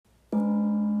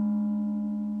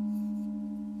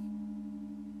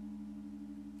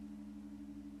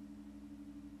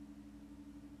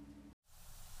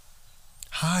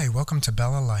welcome to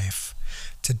Bella Life.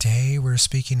 Today we're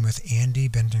speaking with Andy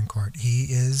Bendencourt. He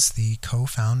is the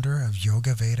co-founder of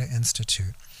Yoga Veda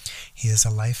Institute. He is a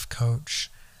life coach,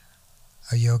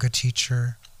 a yoga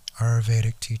teacher,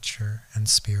 Ayurvedic teacher, and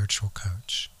spiritual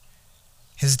coach.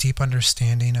 His deep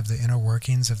understanding of the inner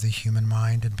workings of the human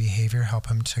mind and behavior help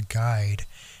him to guide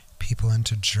people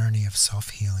into a journey of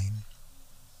self-healing.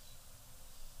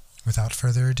 Without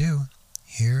further ado,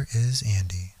 here is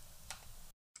Andy.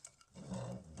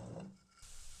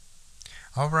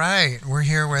 All right, we're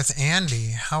here with Andy.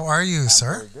 How are you,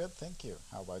 sir? I'm very good, thank you.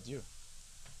 How about you?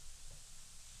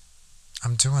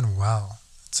 I'm doing well.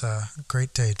 It's a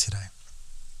great day today.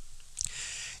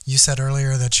 You said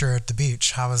earlier that you're at the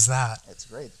beach. How was that? It's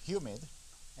great, humid,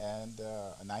 and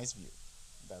a nice view.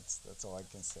 That's all I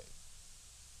can say.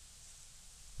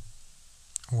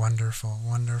 Wonderful,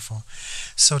 wonderful.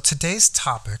 So today's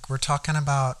topic, we're talking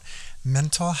about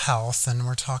mental health, and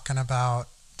we're talking about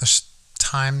the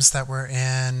times that we're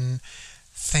in,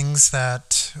 things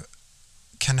that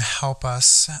can help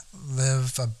us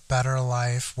live a better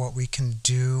life, what we can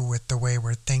do with the way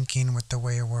we're thinking, with the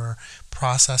way we're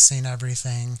processing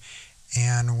everything,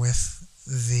 and with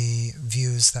the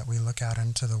views that we look out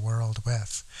into the world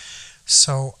with.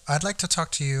 So I'd like to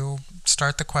talk to you,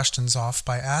 start the questions off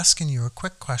by asking you a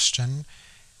quick question.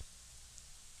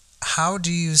 How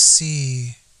do you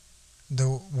see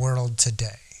the world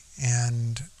today?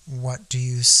 And what do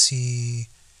you see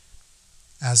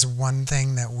as one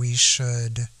thing that we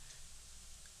should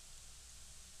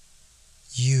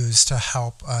use to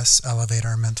help us elevate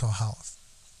our mental health?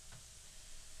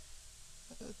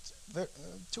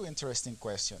 Two interesting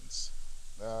questions.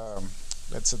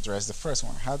 Let's address the first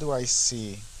one. How do I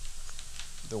see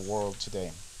the world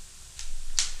today?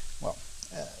 Well,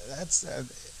 that's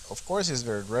of course is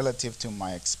very relative to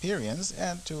my experience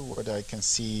and to what I can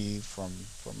see from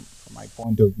my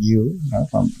point of view,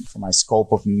 from my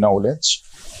scope of knowledge.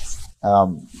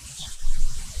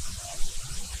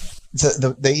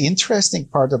 The interesting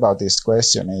part about this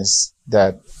question is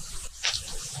that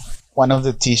one of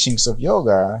the teachings of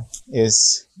yoga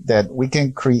is that we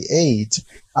can create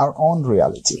our own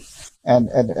reality. And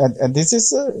this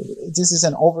is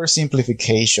an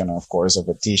oversimplification, of course, of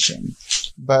a teaching.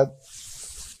 But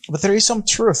there is some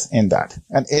truth in that.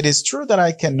 And it is true that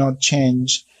I cannot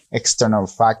change external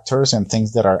factors and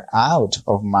things that are out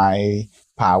of my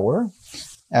power.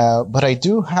 But I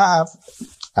do have,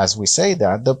 as we say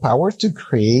that, the power to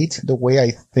create the way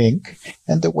I think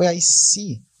and the way I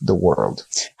see the world,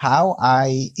 how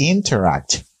I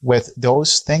interact with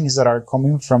those things that are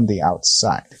coming from the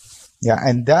outside. Yeah,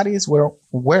 and that is where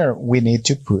we need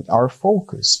to put our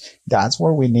focus. That's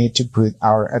where we need to put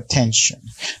our attention.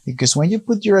 Because when you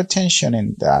put your attention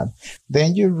in that,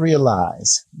 then you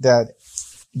realize that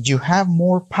you have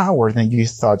more power than you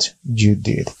thought you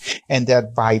did. And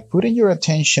that by putting your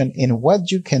attention in what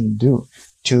you can do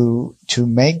to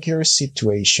make your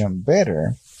situation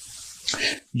better,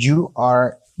 you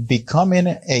are becoming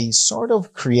a sort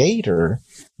of creator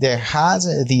that has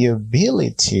the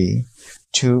ability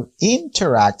to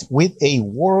interact with a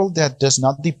world that does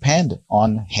not depend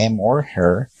on him or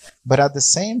her, but at the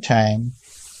same time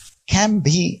can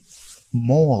be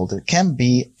molded, can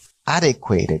be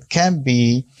adequated, can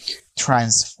be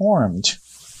transformed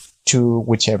to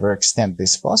whichever extent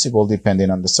is possible, depending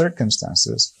on the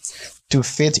circumstances, to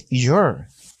fit your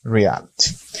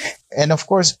reality. And of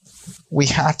course, we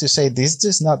have to say this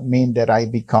does not mean that I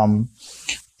become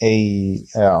a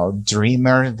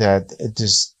dreamer that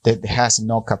has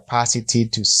no capacity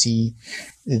to see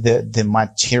the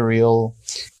material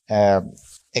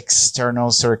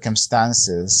external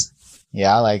circumstances.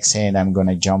 Yeah, like saying I'm going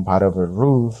to jump out of a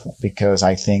roof because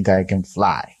I think I can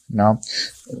fly. No,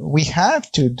 we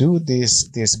have to do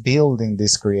this building,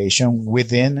 this creation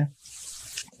within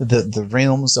the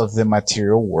realms of the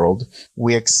material world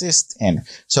we exist in.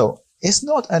 So it's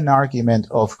not an argument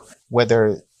of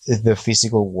whether the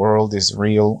physical world is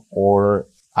real or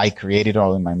I create it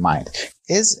all in my mind.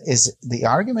 The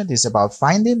argument is about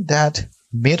finding that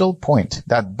middle point,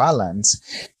 that balance,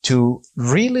 to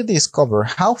really discover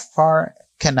how far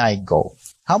can I go?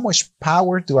 How much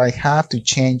power do I have to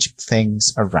change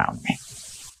things around me?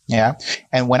 Yeah.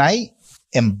 And when I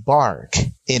embark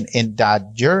in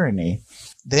that journey,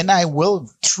 then I will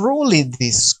truly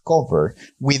discover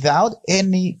without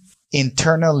any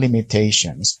internal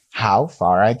limitations how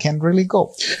far I can really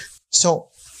go. So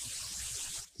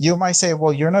you might say,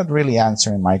 well, you're not really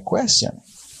answering my question.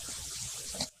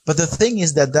 But the thing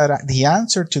is that the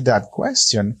answer to that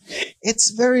question,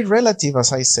 it's very relative,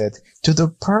 as I said, to the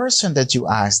person that you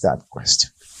ask that question.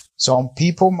 Some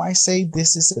people might say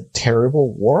this is a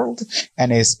terrible world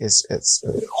and it's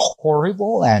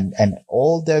horrible, and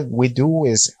all that we do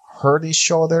is hurt each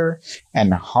other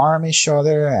and harm each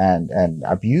other and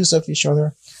abuse of each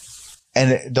other.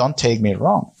 And don't take me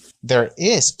wrong, there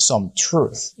is some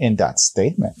truth in that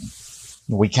statement.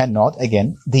 We cannot,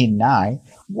 again, deny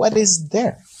what is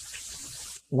there,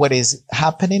 what is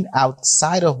happening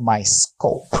outside of my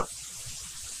scope.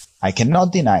 I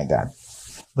cannot deny that.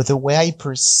 But the way I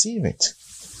perceive it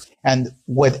and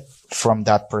what from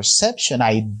that perception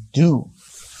I do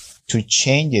to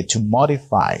change it, to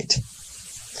modify it,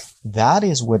 that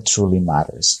is what truly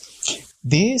matters.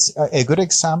 A good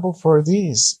example for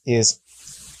this is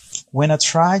when a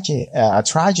tragedy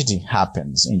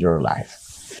happens in your life,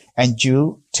 and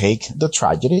you take the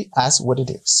tragedy as what it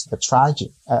is, a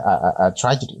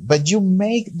tragedy, but you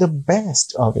make the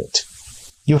best of it.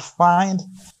 You find,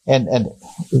 and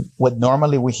what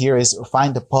normally we hear is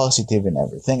find the positive in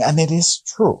everything, and it is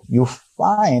true. You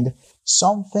find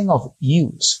something of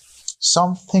use,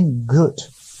 something good,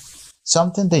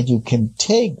 something that you can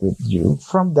take with you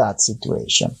from that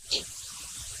situation.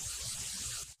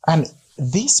 And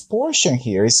this portion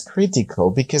here is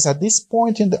critical because at this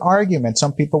point in the argument,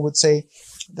 some people would say,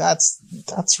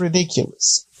 that's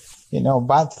ridiculous. You know,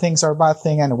 bad things are bad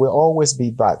things and will always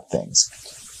be bad things.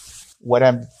 What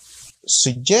I'm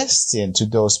suggesting to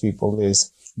those people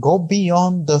is go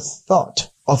beyond the thought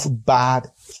of bad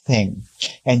thing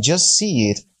and just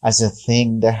see it as a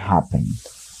thing that happened.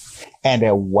 And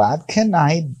what can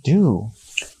I do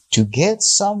to get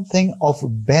something of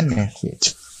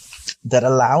benefit that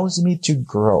allows me to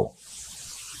grow?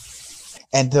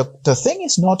 And the thing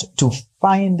is not to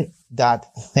find that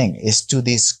thing, is to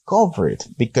discover it,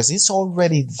 because it's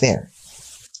already there.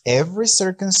 Every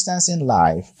circumstance in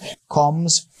life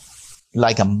comes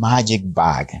like a magic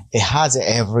bag. It has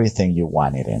everything you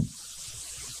want it in.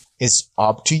 It's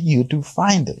up to you to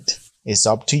find it. It's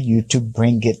up to you to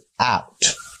bring it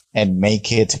out and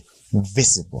make it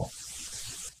visible.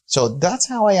 So that's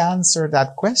how I answer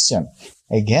that question.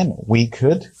 Again, we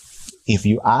could, if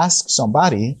you ask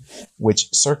somebody which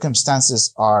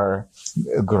circumstances are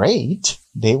great,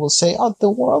 they will say, oh, the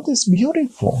world is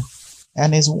beautiful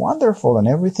and is wonderful and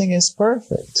everything is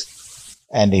perfect.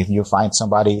 And if you find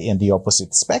somebody in the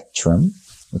opposite spectrum,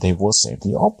 they will say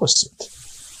the opposite.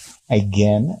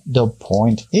 Again, the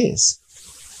point is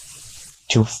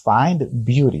to find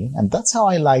beauty, and that's how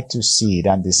I like to see it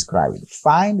and describe it.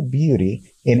 Find beauty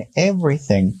in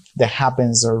everything that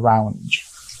happens around you,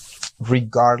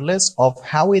 regardless of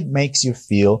how it makes you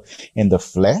feel in the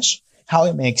flesh, how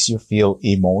it makes you feel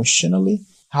emotionally,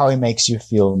 how it makes you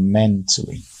feel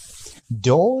mentally.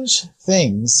 Those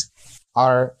things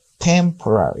are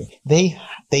temporary. They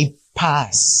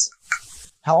pass.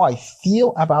 How I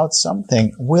feel about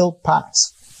something will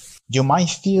pass. You might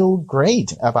feel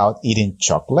great about eating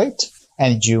chocolate,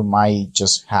 and you might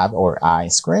just have, or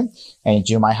ice cream, and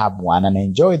you might have one and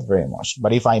enjoy it very much.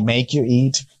 But if I make you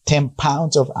eat 10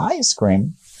 pounds of ice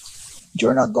cream,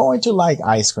 you're not going to like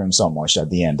ice cream so much at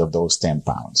the end of those 10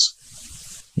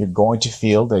 pounds. You're going to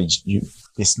feel that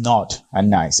it's not a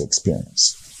nice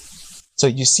experience. So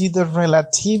you see the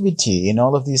relativity in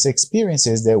all of these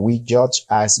experiences that we judge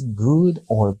as good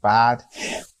or bad,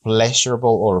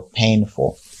 pleasurable or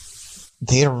painful.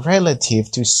 They're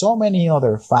relative to so many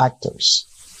other factors.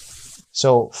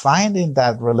 So finding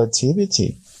that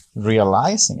relativity,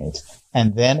 realizing it,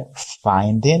 and then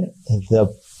finding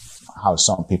how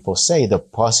some people say, the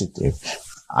positive.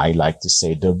 I like to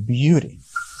say the beauty.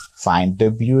 Find the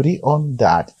beauty on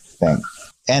that thing.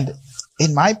 And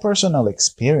in my personal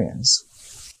experience,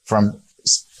 from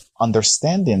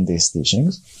understanding these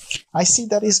teachings, I see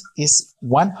that is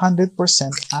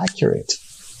 100% accurate.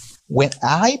 When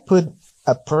I put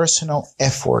a personal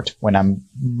effort, when I'm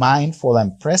mindful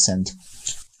and present,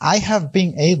 I have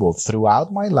been able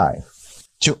throughout my life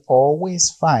to always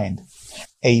find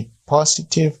a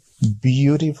positive,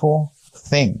 beautiful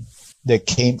thing that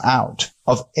came out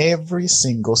of every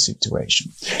single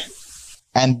situation.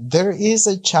 And there is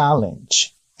a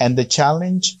challenge, and the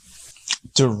challenge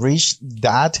to reach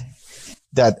that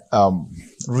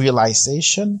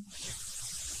realization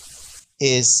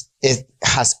is it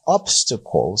has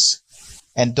obstacles.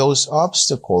 And those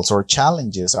obstacles or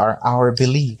challenges are our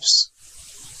beliefs,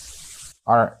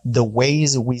 are the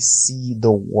ways we see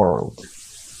the world,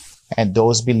 and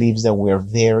those beliefs that we're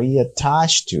very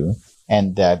attached to,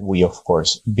 and that we, of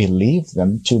course, believe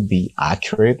them to be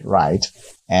accurate, right,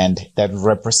 and that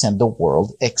represent the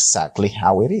world exactly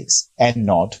how it is, and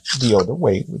not the other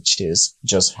way, which is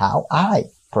just how I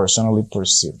personally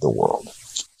perceive the world.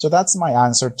 So that's my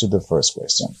answer to the first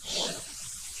question.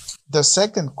 The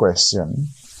second question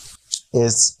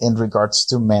is in regards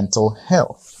to mental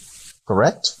health,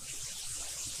 correct?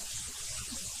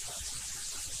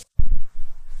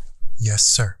 Yes,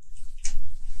 sir.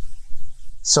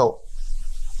 So,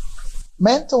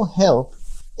 mental health,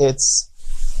 it's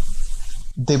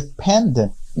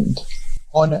dependent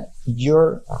on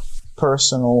your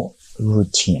personal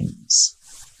routines,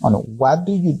 on what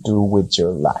do you do with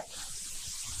your life,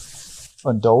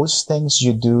 on those things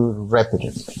you do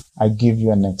repeatedly. I give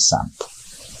you an example.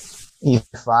 If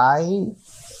I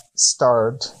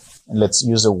start, let's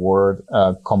use a word,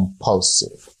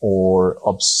 compulsive or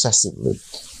obsessively,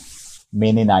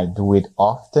 meaning I do it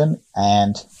often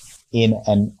and in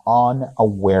an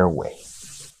unaware way.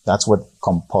 That's what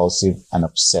compulsive and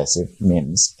obsessive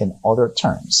means in other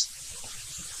terms.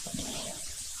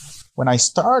 When I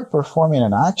start performing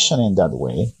an action in that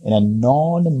way, in a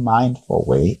non-mindful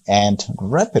way and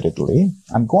repeatedly,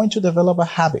 I'm going to develop a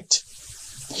habit.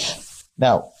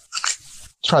 Now,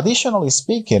 traditionally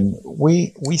speaking,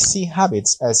 we see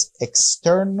habits as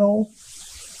external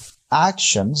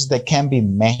actions that can be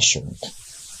measured.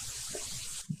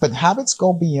 But habits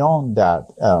go beyond that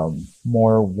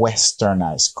more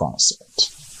westernized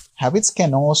concept. Habits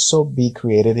can also be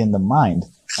created in the mind.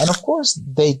 And of course,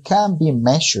 they can be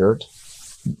measured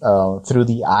through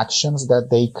the actions that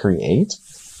they create.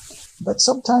 But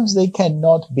sometimes they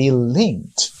cannot be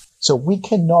linked. So we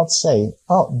cannot say,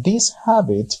 oh, this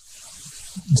habit,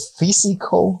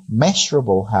 physical,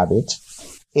 measurable habit,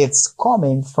 it's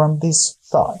coming from this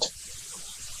thought.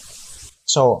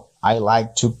 So I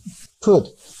like to put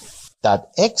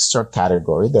that extra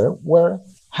category there where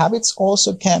habits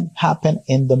also can happen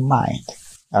in the mind,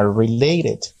 are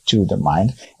related to the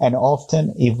mind. And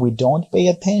often if we don't pay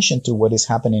attention to what is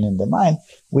happening in the mind,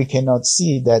 we cannot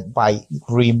see that by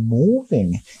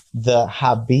removing the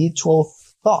habitual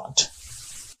thought,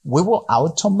 we will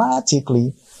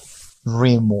automatically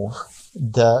remove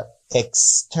the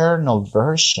external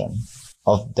version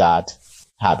of that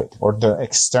habit or the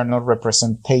external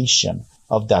representation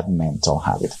of that mental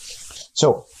habit.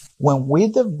 So when we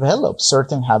develop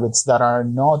certain habits that are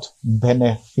not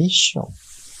beneficial,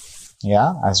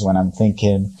 as when I'm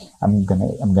thinking, I'm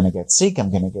gonna get sick.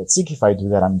 If I do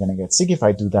that, I'm gonna get sick. If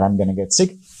I do that, I'm gonna get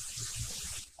sick.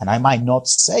 And I might not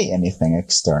say anything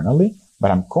externally,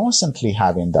 but I'm constantly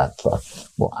having that thought.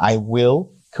 Well, I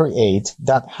will create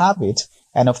that habit.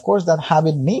 And of course, that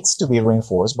habit needs to be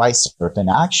reinforced by certain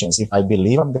actions. If I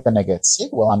believe I'm going to get sick,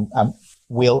 well, I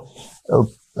will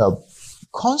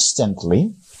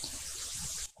constantly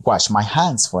wash my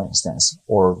hands, for instance,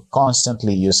 or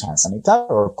constantly use hand sanitizer,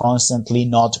 or constantly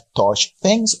not touch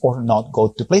things or not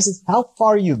go to places. How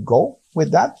far you go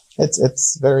with that,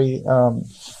 it's very,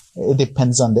 it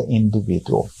depends on the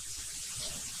individual.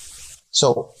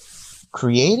 So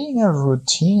creating a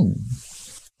routine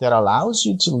that allows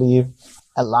you to live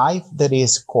a life that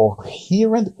is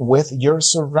coherent with your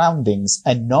surroundings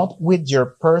and not with your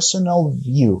personal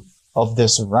view of the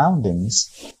surroundings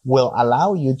will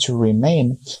allow you to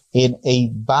remain in a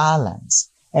balance.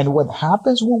 And what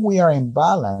happens when we are in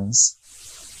balance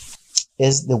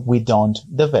is that we don't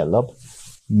develop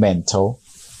mental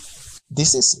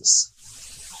diseases.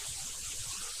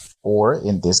 Or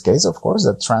in this case, of course,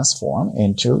 that transform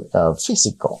into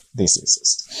physical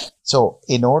diseases. So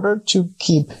in order to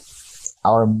keep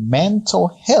our mental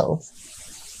health,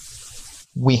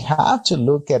 we have to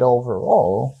look at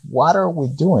overall, what are we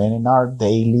doing in our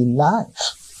daily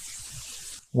life?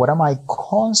 What am I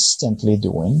constantly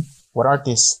doing? What are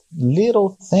these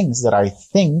little things that I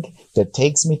think that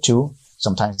takes me to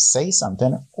sometimes say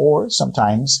something or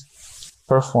sometimes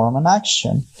perform an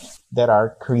action that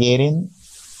are creating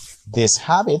these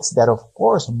habits that, of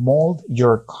course, mold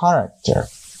your character,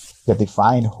 that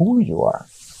define who you are.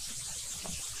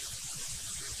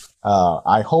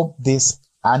 I hope these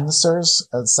answers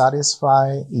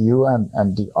satisfy you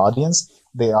and the audience.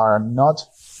 They are not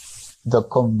the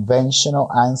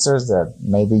conventional answers that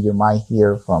maybe you might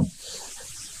hear from,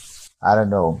 I don't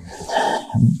know,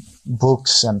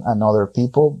 books and other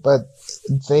people, but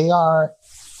they are,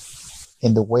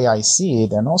 in the way I see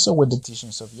it, and also with the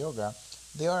teachings of yoga,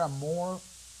 they are a more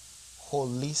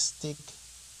holistic,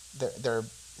 they're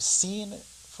seen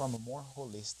from a more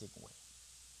holistic way.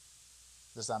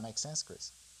 Does that make sense,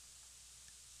 Chris?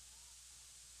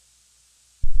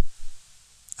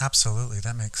 Absolutely,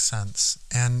 that makes sense.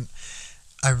 And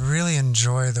I really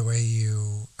enjoy the way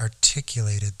you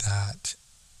articulated that.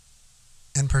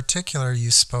 In particular,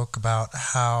 you spoke about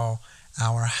how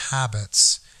our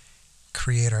habits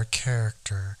create our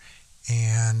character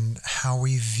and how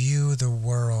we view the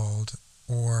world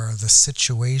or the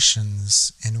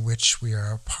situations in which we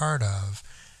are a part of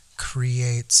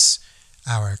creates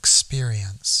our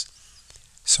experience.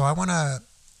 So I want to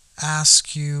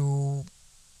ask you,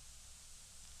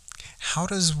 how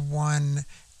does one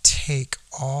take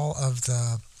all of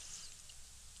the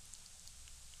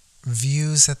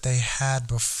views that they had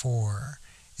before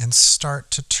and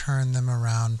start to turn them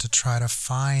around to try to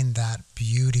find that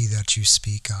beauty that you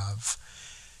speak of?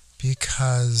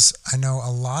 Because I know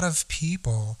a lot of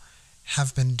people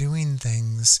have been doing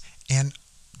things, and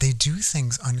they do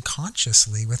things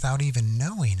unconsciously without even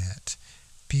knowing it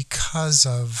because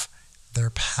of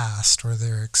their past or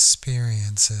their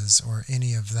experiences or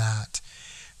any of that.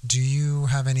 Do you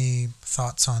have any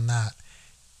thoughts on that?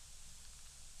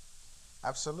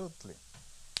 Absolutely.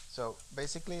 So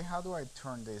basically, how do I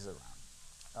turn this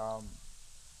around?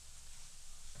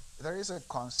 There is a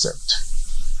concept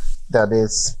that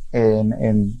is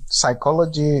in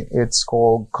psychology, it's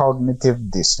called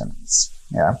cognitive dissonance.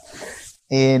 Yeah.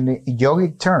 In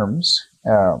yogic terms,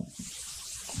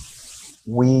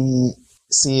 we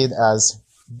see it as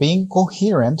being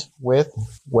coherent with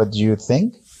what you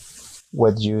think,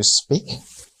 what you speak,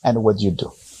 and what you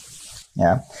do.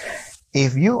 Yeah.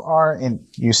 If you are in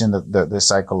using the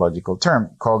psychological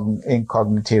term in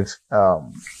cognitive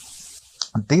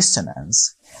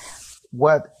dissonance,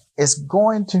 what is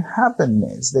going to happen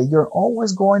is that you're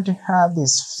always going to have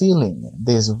this feeling,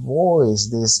 this voice,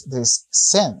 this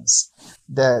sense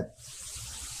that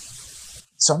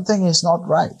something is not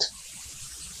right.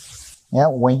 Yeah,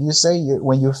 when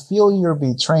you feel you're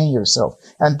betraying yourself,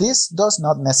 and this does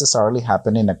not necessarily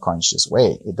happen in a conscious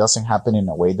way. It doesn't happen in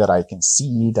a way that I can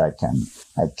see it, I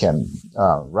can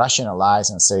rationalize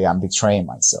and say I'm betraying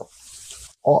myself.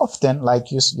 Often,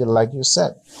 like you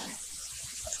said,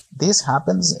 this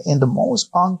happens in the most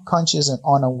unconscious and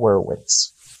unaware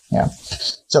ways. Yeah.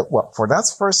 So, well, for that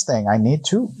first thing, I need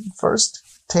to first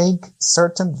take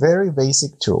certain very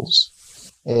basic tools.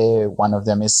 One of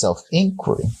them is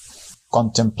self-inquiry,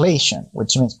 contemplation,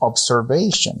 which means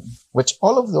observation, which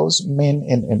all of those mean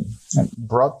in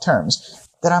broad terms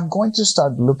that I'm going to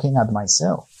start looking at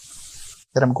myself,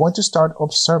 that I'm going to start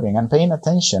observing and paying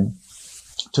attention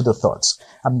to the thoughts.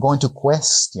 I'm going to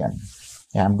question.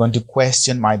 Yeah, I'm going to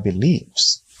question my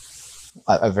beliefs.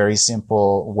 A very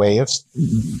simple way of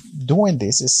doing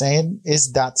this is saying,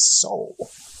 is that so?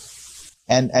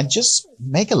 And just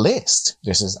make a list.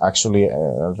 This is actually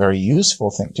a very useful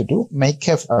thing to do. Make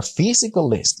a physical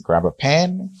list. Grab a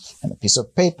pen and a piece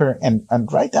of paper and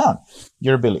write down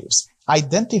your beliefs.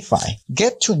 Identify,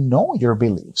 get to know your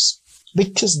beliefs.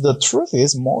 Because the truth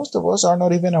is, most of us are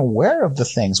not even aware of the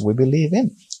things we believe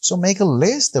in. So make a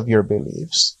list of your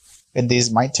beliefs. And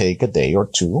this might take a day or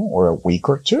two or a week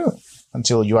or two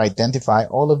until you identify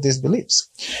all of these beliefs.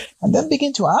 And then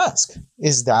begin to ask,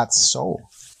 is that so?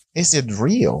 Is it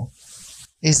real?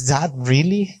 Is that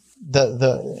really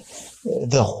the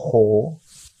whole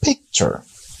picture?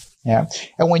 Yeah.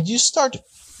 And when you start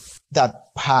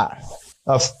that path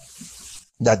of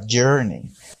that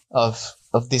journey of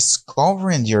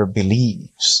discovering your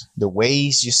beliefs, the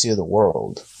ways you see the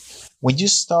world, when you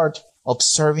start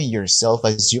observing yourself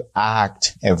as you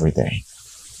act every day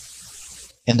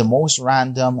in the most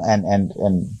random and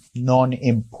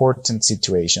non-important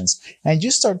situations, and you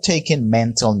start taking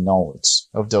mental notes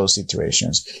of those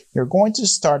situations, you're going to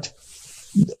start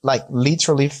like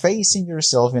literally facing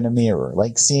yourself in a mirror,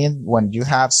 like seeing when you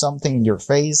have something in your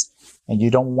face and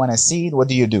you don't want to see it. What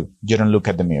do? You don't look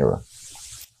at the mirror,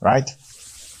 right?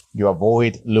 You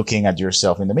avoid looking at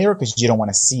yourself in the mirror because you don't want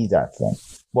to see that thing.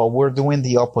 Well, we're doing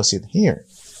the opposite here.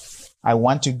 I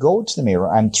want to go to the mirror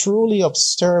and truly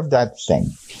observe that thing.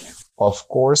 Of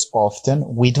course,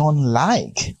 often we don't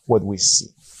like what we see.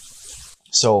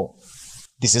 So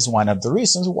this is one of the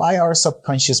reasons why our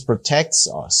subconscious protects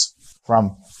us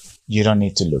from, you don't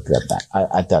need to look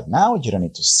at that now. You don't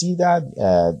need to see that.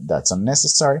 That's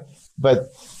unnecessary. But,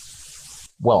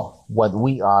 well, what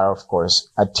we are, of course,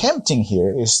 attempting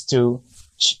here is to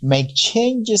make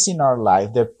changes in our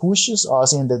life that pushes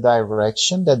us in the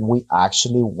direction that we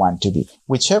actually want to be,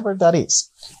 whichever that is,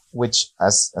 which,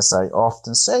 as I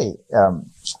often say,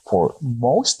 for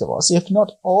most of us, if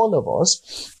not all of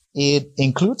us, it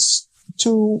includes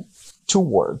two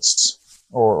words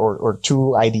or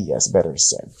two ideas, better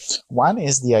said. One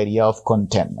is the idea of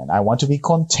contentment. I want to be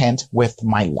content with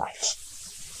my life.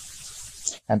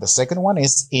 And the second one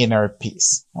is inner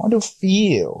peace. I want to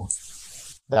feel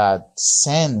that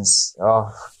sense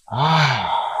of,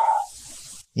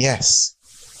 yes,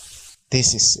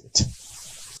 this is it.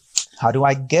 How do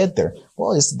I get there?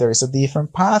 Well, there's a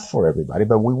different path for everybody,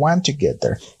 but we want to get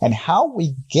there. And how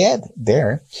we get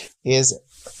there is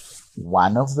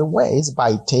one of the ways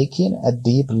by taking a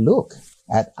deep look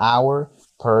at our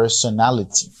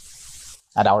personality,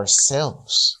 at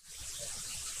ourselves,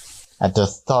 at the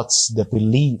thoughts, the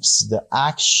beliefs, the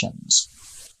actions.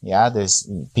 Yeah, there's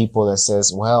people that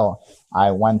says, well,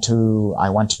 I want to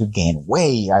gain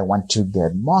weight, I want to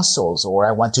get muscles, or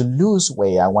I want to lose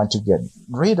weight, I want to get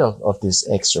rid of this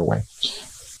extra weight.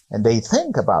 And they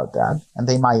think about that, and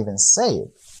they might even say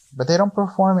it, but they don't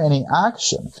perform any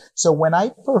action. So when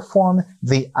I perform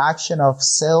the action of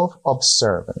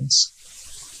self-observance,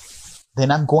 then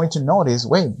I'm going to notice,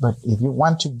 wait, but if you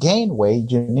want to gain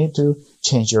weight, you need to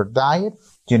change your diet.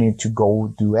 You need to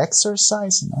go do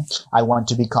exercise. I want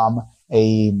to become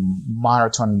a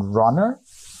marathon runner.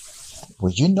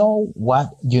 Well, you know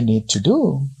what you need to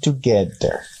do to get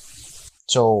there.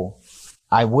 So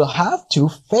I will have to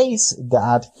face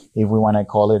that, if we want to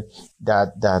call it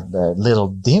that little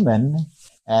demon,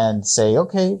 and say,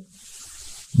 okay,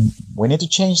 we need to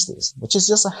change this, which is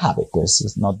just a habit. This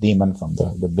is not demon from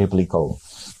the biblical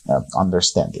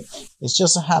understanding. It's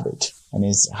just a habit. And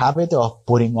it's a habit of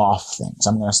putting off things.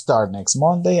 I'm going to start next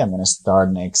Monday. I'm going to start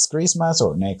next Christmas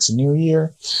or next New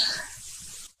Year.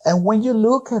 And when you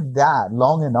look at that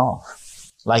long enough,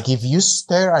 like if you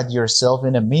stare at yourself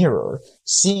in a mirror,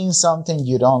 seeing something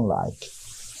you don't like,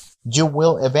 you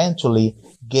will eventually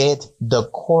get the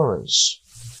courage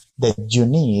that you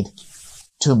need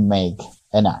to make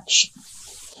an action.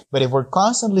 But if we're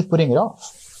constantly putting it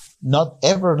off, not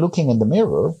ever looking in the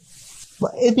mirror,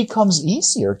 it becomes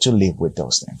easier to live with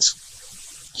those things.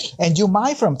 And you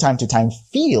might from time to time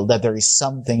feel that there is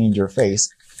something in your face,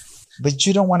 but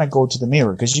you don't want to go to the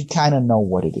mirror because you kind of know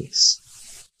what it is.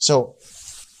 So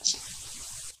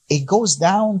it goes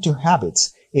down to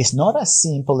habits. It's not as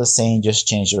simple as saying just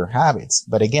change your habits.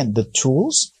 But again, the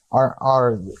tools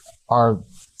are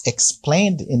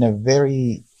explained in a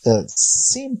very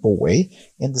simple way,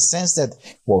 in the sense that,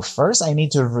 well, first I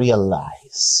need to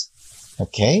realize,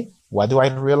 okay, what do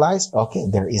I realize? Okay,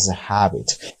 there is a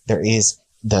habit. There is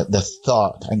the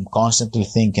thought. I'm constantly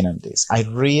thinking of this. I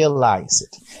realize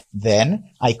it. Then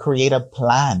I create a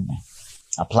plan.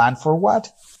 A plan for what?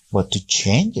 But to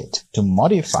change it, to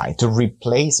modify, to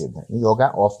replace it. Yoga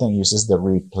often uses the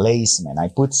replacement. I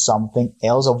put something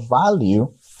else of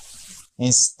value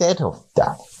instead of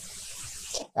that.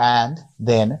 And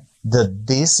then the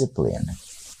discipline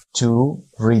to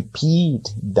repeat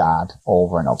that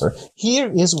over and over.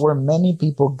 Here is where many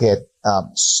people get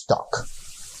stuck.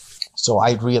 So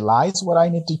I realize what I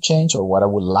need to change or what I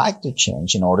would like to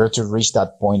change in order to reach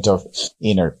that point of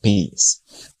inner peace.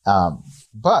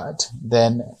 But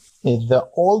then the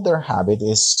older habit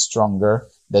is stronger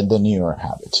than the newer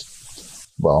habit.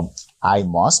 Well, I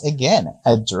must again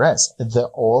address the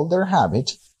older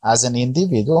habit as an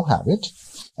individual habit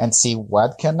and see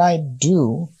what can I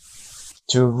do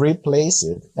to replace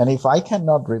it. And if I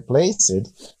cannot replace it,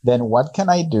 then what can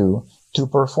I do to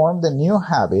perform the new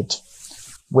habit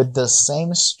with the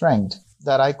same strength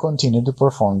that I continue to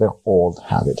perform the old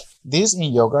habit? This in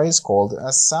yoga is called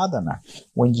a sadhana.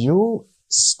 When you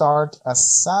start a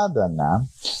sadhana,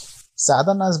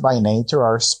 sadhanas by nature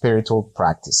are spiritual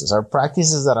practices, are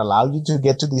practices that allow you to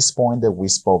get to this point that we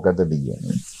spoke at the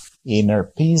beginning, inner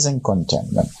peace and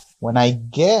contentment. When I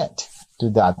get to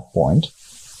that point,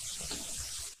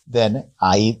 then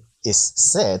is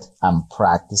said I'm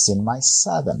practicing my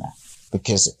sadhana,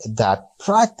 because that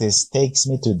practice takes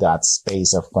me to that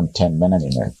space of contentment and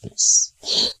inner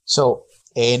peace. So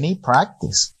any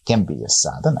practice can be a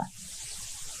sadhana.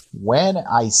 When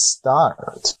I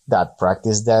start that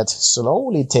practice that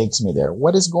slowly takes me there,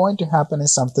 what is going to happen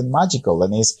is something magical,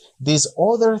 and is this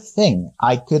other thing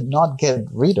I could not get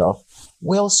rid of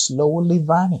will slowly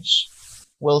vanish,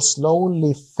 will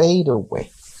slowly fade away.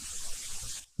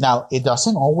 Now, it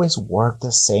doesn't always work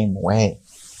the same way.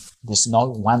 There's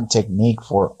not one technique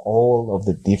for all of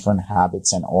the different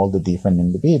habits and all the different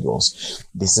individuals.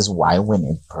 This is why we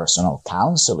need personal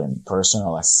counseling,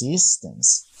 personal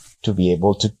assistance to be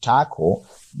able to tackle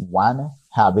one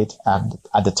habit at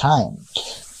a time.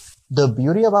 The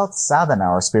beauty about sadhana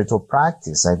or spiritual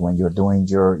practice, like when you're doing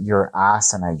your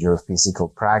asana, your physical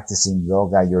practice in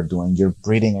yoga, you're doing your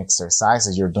breathing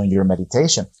exercises, you're doing your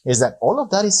meditation, is that all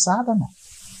of that is sadhana.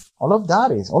 All of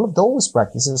those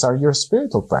practices are your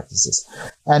spiritual practices.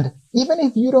 And even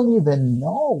if you don't even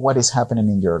know what is happening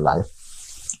in your life,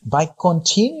 by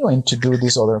continuing to do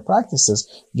these other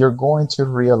practices, you're going to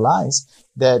realize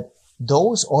that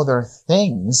those other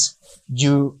things,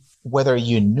 whether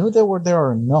you knew they were there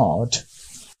or not,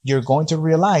 you're going to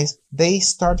realize they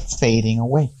start fading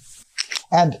away.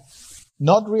 And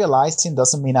not realizing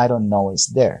doesn't mean I don't know it's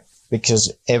there,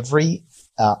 because every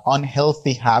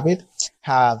unhealthy habit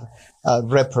have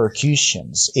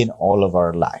repercussions in all of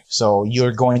our life. So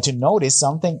you're going to notice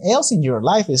something else in your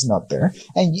life is not there.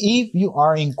 And if you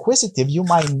are inquisitive, you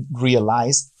might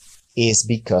realize is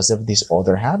because of this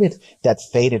other habit that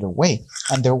faded away.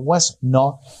 And there was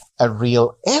not a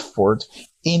real effort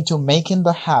into making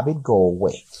the habit go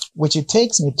away, which it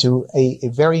takes me to a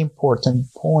very important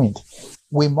point.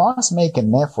 We must make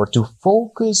an effort to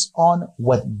focus on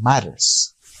what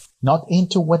matters, not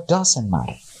into what doesn't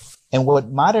matter. And what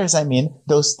matters, I mean,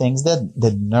 those things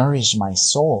that nourish my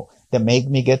soul, that make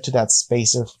me get to that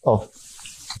space of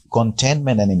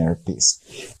contentment and inner peace.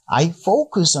 I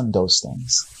focus on those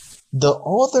things. The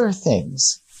other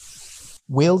things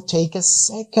will take a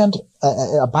second,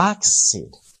 a back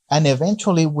seat, and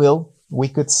eventually will, we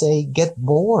could say, get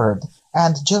bored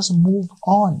and just move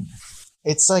on.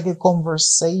 It's like a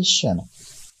conversation.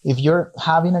 If you're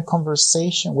having a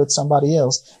conversation with somebody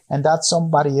else and that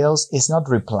somebody else is not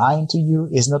replying to you,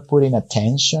 is not putting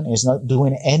attention, is not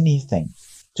doing anything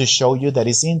to show you that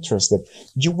is interested,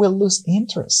 you will lose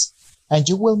interest and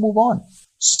you will move on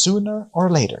sooner or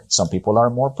later. Some people are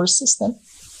more persistent,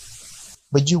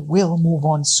 but you will move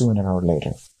on sooner or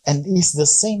later. And it's the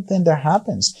same thing that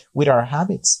happens with our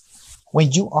habits.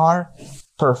 When you are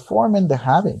performing the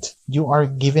habit, you are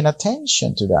giving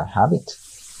attention to that habit.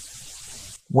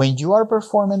 When you are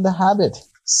performing the habit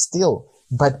still,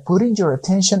 but putting your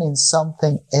attention in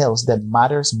something else that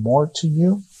matters more to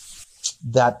you,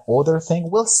 that other thing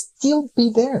will still be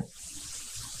there.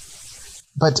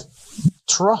 But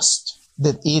trust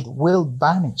that it will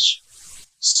vanish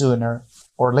sooner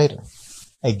or later.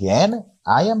 Again,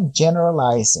 I am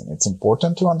generalizing. It's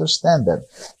important to understand that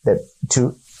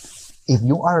if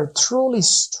you are truly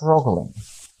struggling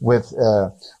with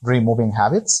removing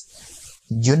habits,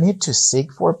 you need to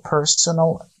seek for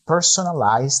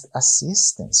personalized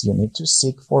assistance. You need to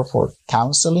seek for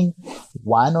counseling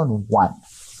one-on-one.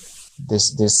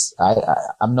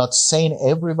 I'm not saying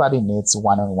everybody needs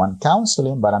one-on-one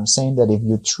counseling, but I'm saying that if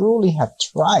you truly have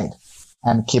tried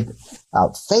and keep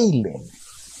failing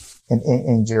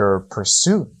in your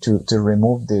pursuit to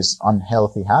remove these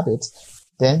unhealthy habits,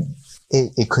 then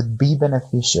it could be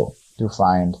beneficial to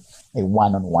find a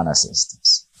one-on-one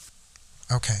assistance.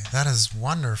 Okay, that is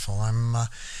wonderful. I'm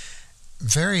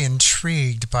very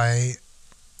intrigued by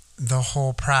the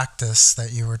whole practice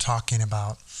that you were talking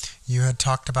about. You had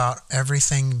talked about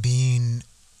everything being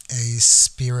a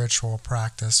spiritual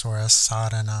practice or a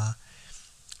sadhana,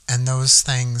 and those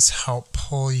things help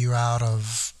pull you out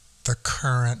of the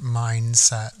current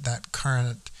mindset, that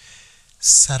current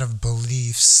set of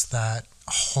beliefs that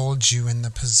hold you in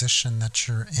the position that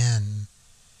you're in.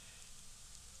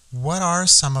 What are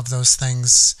some of those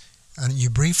things? You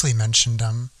briefly mentioned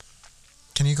them.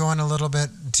 Can you go in a little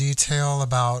bit detail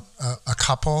about a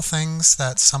couple things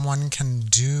that someone can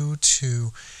do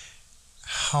to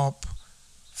help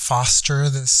foster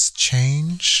this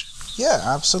change? Yeah,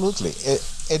 absolutely.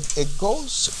 It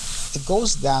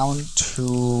goes down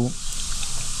to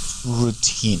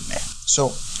routine.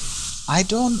 So I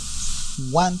don't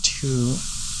want to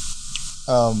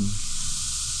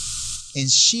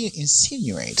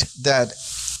insinuate that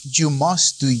you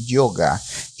must do yoga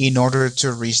in order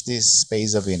to reach this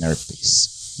space of inner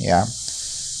peace. Yeah.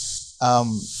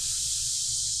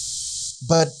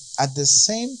 But at the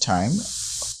same time,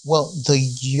 well, the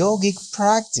yogic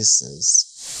practices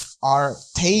are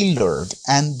tailored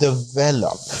and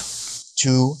developed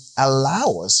to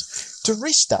allow us to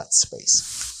reach that space.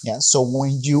 Yeah. So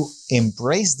when you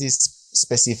embrace these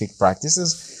specific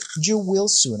practices, you will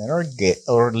sooner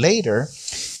or later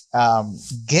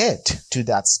get to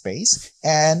that space,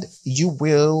 and you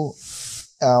will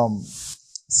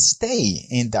stay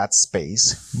in that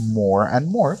space more and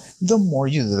more the more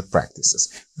you do the practices.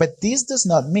 But this does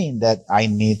not mean that I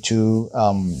need to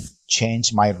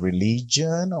change my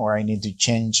religion, or I need to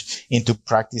change into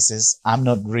practices I'm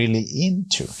not really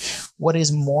into. What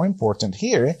is more important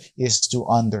here is to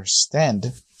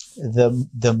understand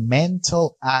the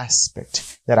mental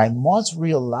aspect, that I must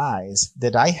realize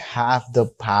that I have the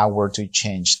power to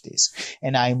change this.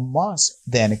 And I must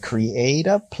then create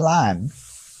a plan.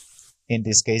 In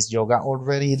this case, yoga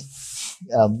already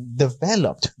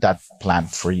developed that plan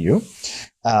for you,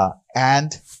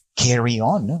 and carry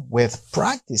on with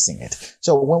practicing it.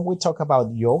 So when we talk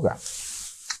about yoga,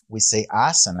 we say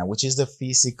asana, which is the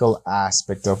physical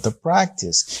aspect of the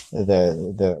practice,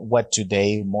 the what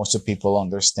today most of people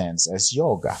understands as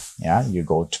yoga. Yeah, you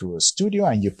go to a studio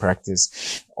and you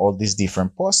practice all these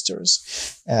different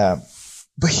postures.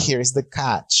 But here's the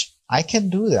catch. I can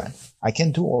do that. I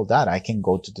can do all that. I can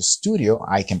go to the studio.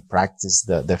 I can practice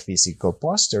the physical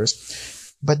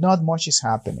postures, but not much is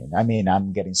happening. I mean,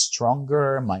 I'm getting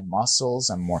stronger. My muscles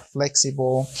are more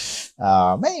flexible.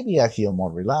 Maybe I feel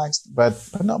more relaxed, but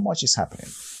not much is happening.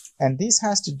 And this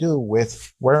has to do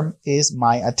with where is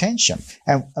my attention.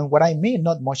 And what I mean,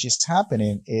 not much is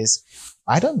happening, is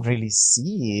I don't really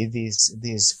see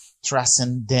these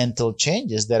transcendental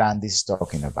changes that Andy's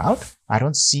talking about. I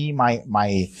don't see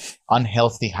my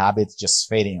unhealthy habits just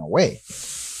fading away.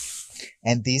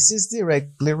 And this is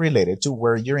directly related to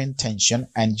where your intention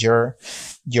and your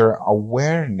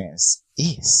awareness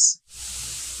is.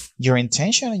 Your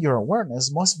intention and your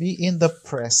awareness must be in the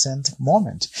present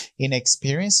moment, in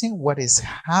experiencing what is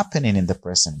happening in the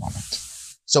present moment.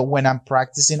 So when I'm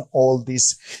practicing all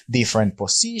these different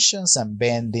positions and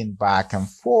bending back and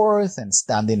forth and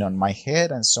standing on my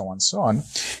head and so on,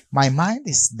 my mind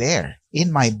is there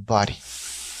in my body,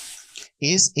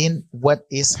 is in what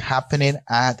is happening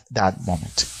at that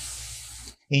moment,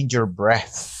 in your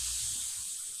breath.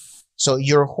 So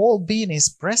your whole being is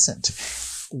present.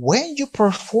 When you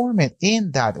perform it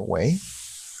in that way,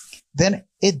 then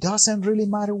it doesn't really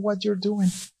matter what you're doing.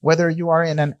 Whether you are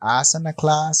in an asana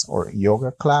class or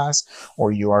yoga class,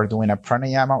 or you are doing a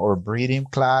pranayama or breathing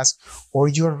class, or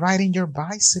you're riding your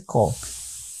bicycle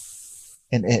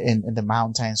in the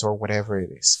mountains or whatever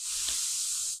it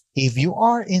is. If you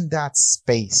are in that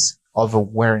space of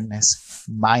awareness,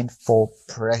 mindful,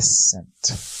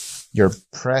 present, you're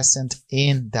present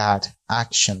in that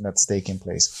action that's taking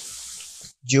place,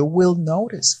 you will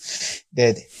notice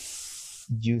that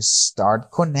you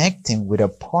start connecting with a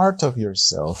part of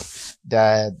yourself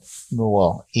that,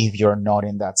 well, if you're not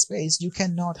in that space, you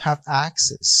cannot have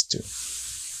access to.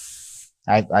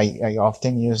 I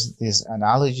often use this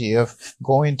analogy of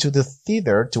going to the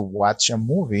theater to watch a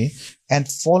movie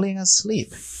and falling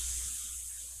asleep.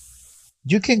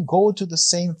 You can go to the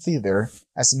same theater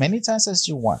as many times as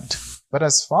you want, but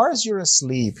as far as you're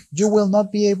asleep, you will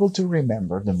not be able to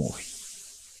remember the movie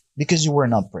because you were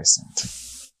not present.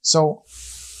 So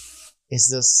it's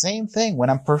the same thing when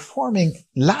I'm performing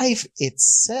life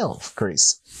itself,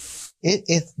 Chris.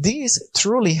 These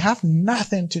truly have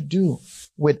nothing to do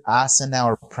with asana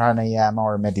or pranayama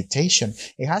or meditation.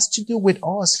 It has to do with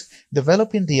us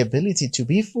developing the ability to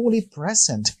be fully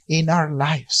present in our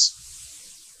lives.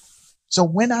 So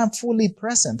when I'm fully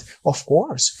present, of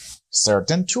course,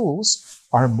 certain tools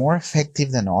are more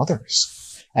effective than others.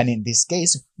 And in this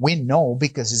case, we know,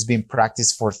 because it's been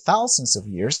practiced for thousands of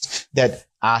years, that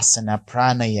asana,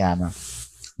 pranayama,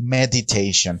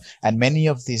 meditation, and many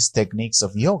of these techniques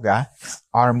of yoga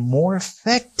are more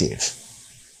effective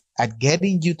at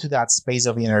getting you to that space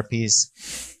of inner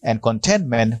peace and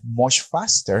contentment much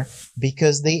faster,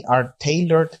 because they are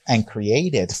tailored and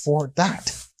created for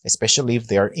that, especially if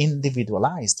they are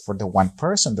individualized for the one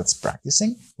person that's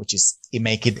practicing, which is, it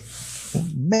make it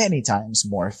many times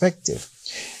more effective.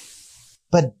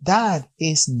 But that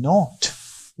is not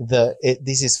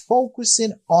this is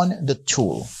focusing on the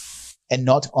tool and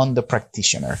not on the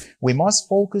practitioner. We must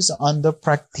focus on the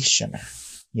practitioner.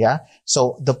 Yeah.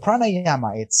 So the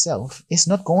pranayama itself is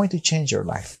not going to change your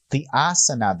life. The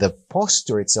asana, the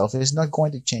posture itself, is not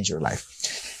going to change your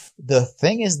life. The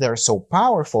thing is, they're so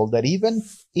powerful that even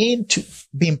into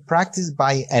being practiced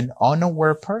by an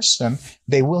unaware person,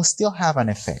 they will still have an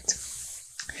effect.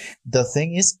 The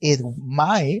thing is, it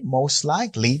might most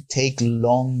likely take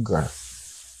longer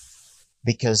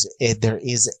because there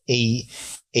is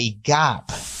a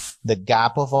gap, the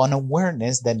gap of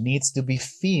unawareness that needs to be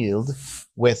filled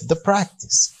with the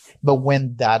practice. But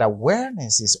when that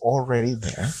awareness is already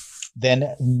there,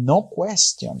 then no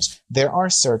questions. There are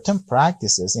certain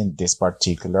practices, in this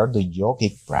particular, the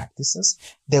yogic practices,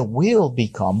 that will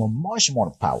become much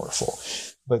more powerful.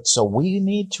 But so we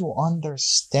need to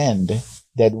understand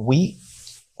that we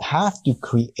have to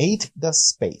create the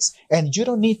space. And you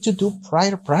don't need to do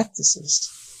prior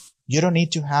practices. You don't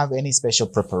need to have any special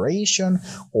preparation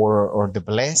or the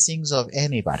blessings of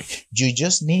anybody. You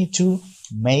just need to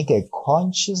make a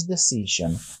conscious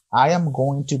decision. I am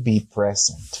going to be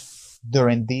present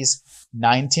during this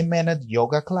 90-minute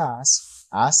yoga class,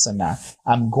 asana.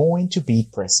 I'm going to be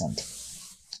present.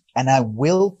 And I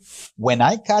will, when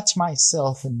I catch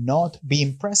myself not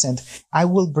being present, I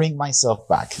will bring myself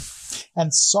back.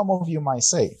 And some of you might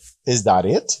say, is that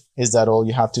it? Is that all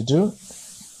you have to do?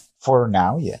 For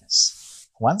now, yes.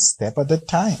 One step at a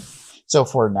time. So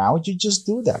for now, you just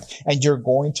do that and you're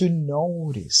going to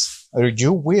notice, or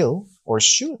you will or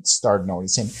should start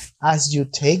noticing as you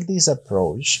take this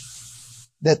approach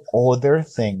that other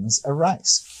things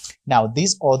arise. Now,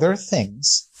 these other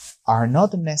things are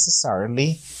not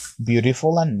necessarily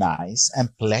beautiful and nice and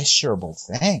pleasurable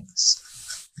things.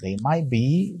 They might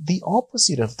be the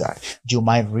opposite of that. You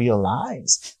might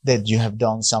realize that you have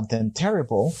done something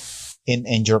terrible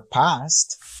in your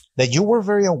past that you were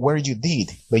very aware you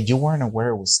did, but you weren't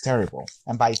aware it was terrible.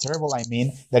 And by terrible, I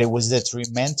mean that it was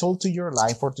detrimental to your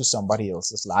life or to somebody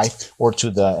else's life or to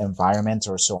the environment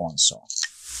or so on and so on.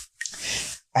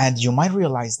 And you might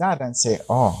realize that and say,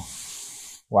 oh,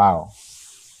 wow.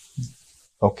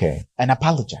 Okay. And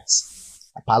apologize.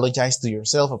 Apologize to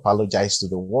yourself, apologize to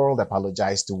the world,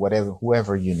 apologize to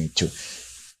whoever you need to.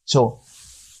 So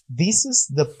this is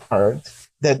the part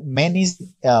that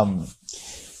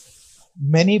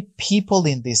many people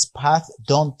in this path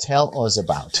don't tell us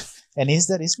about. And is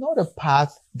that it's not a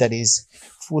path that is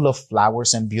full of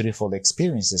flowers and beautiful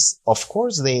experiences. Of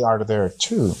course, they are there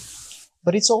too.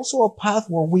 But it's also a path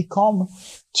where we come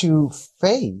to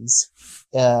face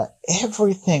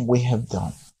everything we have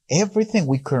done, everything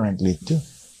we currently do.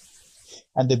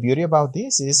 And the beauty about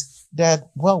this is that,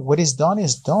 well, what is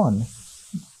done,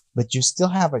 but you still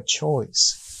have a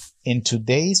choice. In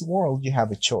today's world, you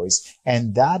have a choice.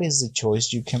 And that is the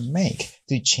choice you can make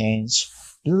to change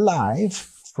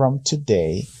life from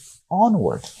today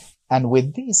onward. And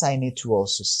with this, I need to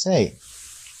also say,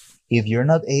 if you're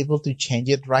not able to change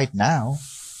it right now,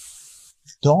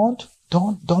 don't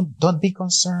be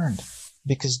concerned,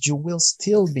 because you will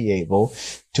still be able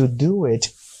to do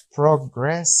it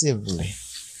progressively.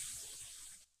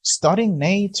 Studying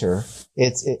nature,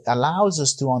 it allows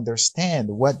us to understand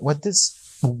what this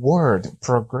word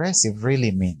progressive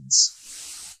really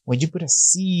means. When you put a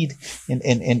seed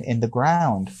in the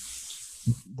ground,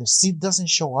 the seed doesn't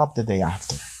show up the day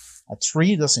after. A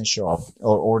tree doesn't show up,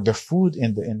 or the food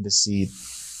in the seed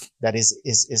that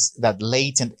is that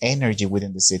latent energy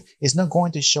within the seed is not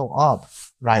going to show up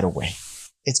right away.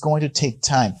 It's going to take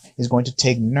time. It's going to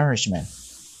take nourishment.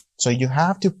 So you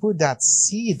have to put that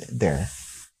seed there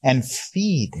and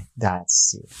feed that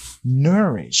seed,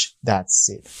 nourish that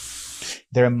seed.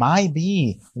 There might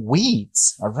be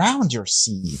weeds around your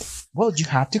seed. Well, you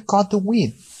have to cut the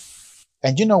weed.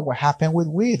 And you know what happened with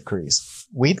weed, Chris?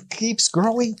 Weed keeps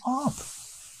growing up.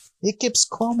 It keeps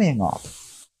coming up.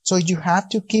 So you have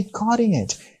to keep cutting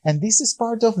it. And this is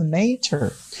part of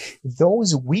nature.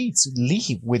 Those weeds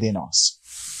live within us.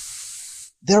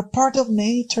 They're part of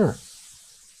nature.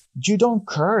 You don't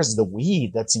curse the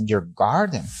weed that's in your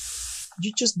garden.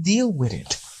 You just deal with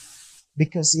it,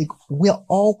 because it will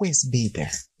always be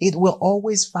there. It will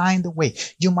always find a way.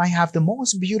 You might have the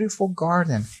most beautiful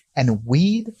garden, and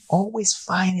weed always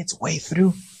find its way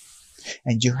through.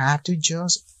 And you have to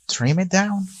just trim it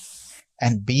down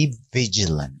and be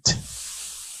vigilant,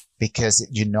 because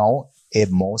you know it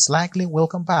most likely will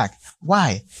come back.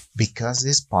 Why? Because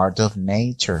it's part of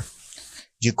nature.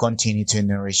 You continue to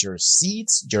nourish your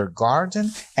seeds, your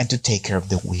garden, and to take care of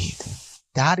the weed.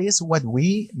 That is what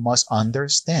we must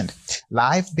understand.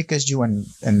 Life, because you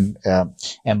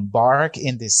embark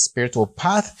in this spiritual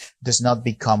path, does not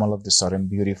become all of a sudden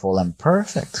beautiful and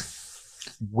perfect.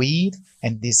 Weed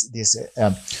and this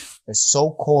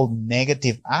so-called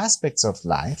negative aspects of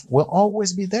life will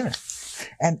always be there.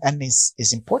 And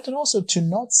it's important also to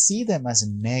not see them as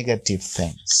negative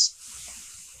things,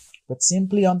 but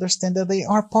simply understand that they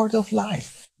are part of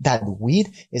life. That weed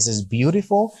is as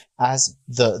beautiful as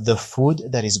the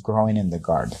food that is growing in the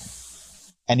garden.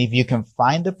 And if you can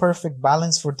find the perfect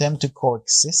balance for them to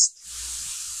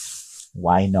coexist,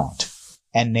 why not?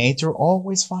 And nature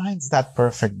always finds that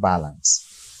perfect balance.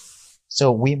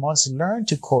 So we must learn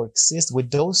to coexist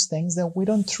with those things that we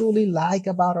don't truly like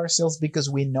about ourselves, because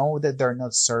we know that they're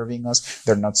not serving us.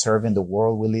 They're not serving the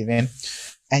world we live in.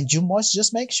 And you must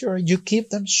just make sure you keep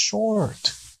them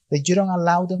short, that you don't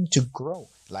allow them to grow.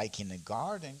 Like in a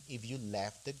garden, if you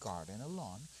left the garden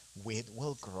alone, weed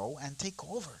will grow and take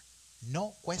over.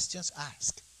 No questions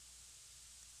asked.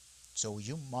 So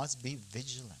you must be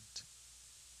vigilant.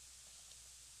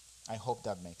 I hope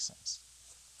that makes sense.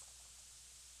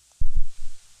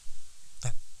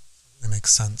 That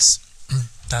makes sense.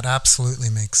 That absolutely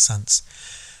makes sense.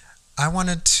 I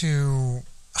wanted to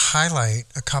highlight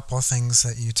a couple of things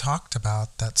that you talked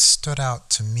about that stood out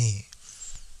to me.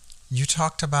 You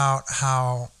talked about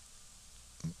how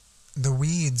the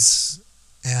weeds,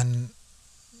 and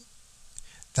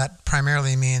that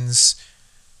primarily means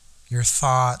your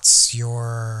thoughts,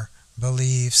 your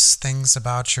beliefs, things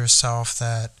about yourself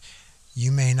that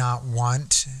you may not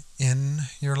want in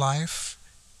your life,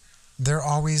 they're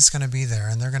always going to be there,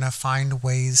 and they're going to find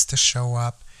ways to show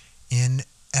up in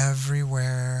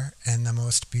everywhere, in the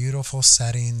most beautiful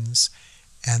settings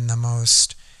and the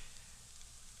most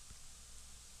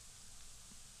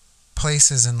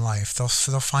places in life. They'll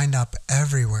find up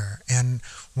everywhere. And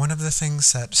one of the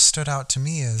things that stood out to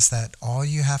me is that all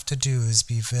you have to do is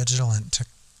be vigilant to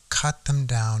cut them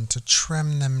down, to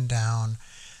trim them down,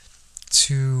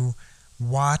 to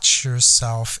watch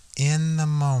yourself in the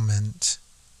moment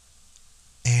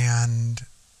and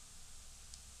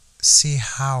see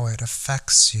how it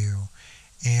affects you,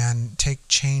 and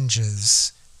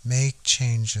make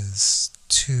changes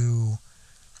to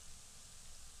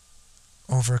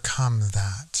overcome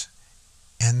that.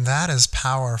 And that is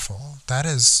powerful. That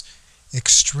is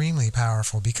extremely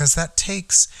powerful, because that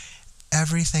takes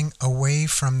everything away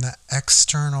from the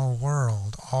external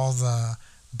world, all the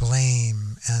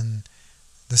blame and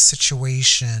the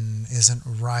situation isn't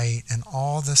right and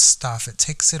all this stuff. It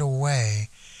takes it away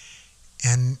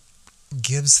and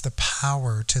gives the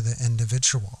power to the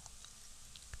individual.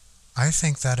 I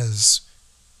think that is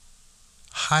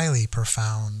highly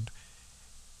profound,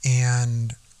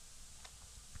 and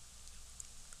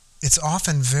it's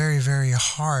often very, very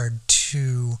hard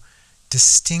to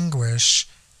distinguish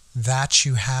that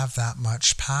you have that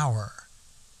much power,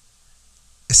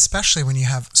 especially when you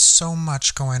have so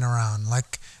much going around.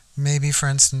 Like maybe, for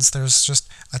instance, there's just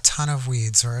a ton of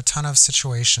weeds or a ton of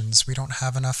situations. We don't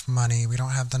have enough money. We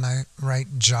don't have the right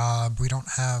job. We don't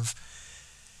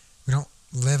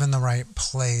live in the right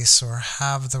place or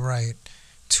have the right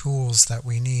tools that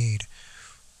we need.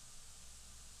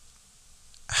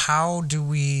 How do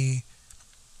we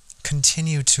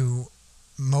continue to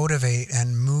motivate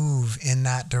and move in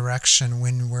that direction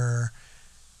when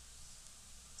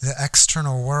the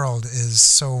external world is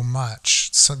so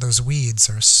much, so those weeds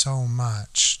are so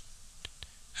much?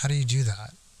 How do you do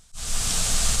that?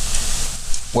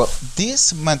 Well,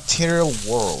 this material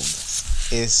world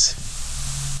is,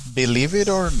 believe it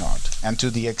or not, and to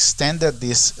the extent that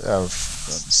this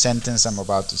sentence I'm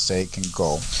about to say can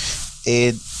go,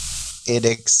 it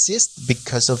exists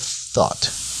because of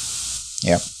thought.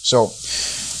 Yeah. So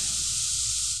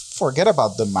forget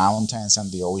about the mountains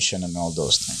and the ocean and all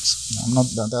those things.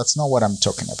 That's not what I'm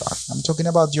talking about. I'm talking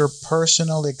about your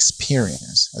personal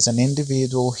experience as an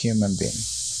individual human being.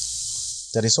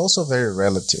 That is also very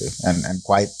relative and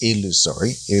quite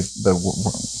illusory.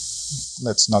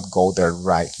 Let's not go there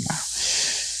right now.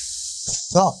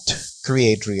 Thought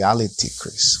creates reality,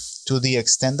 Chris. To the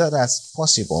extent that that's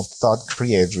possible, thought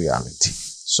creates reality.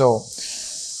 So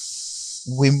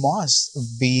we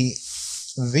must be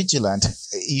vigilant,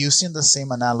 using the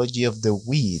same analogy of the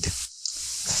weed.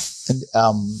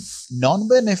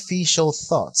 Non-beneficial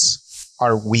thoughts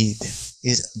are weed.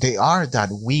 They are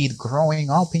that weed growing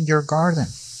up in your garden.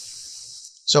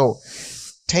 So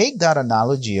take that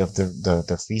analogy of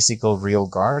the physical real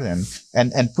garden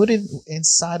and put it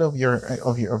inside of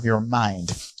your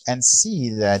mind, and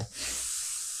see that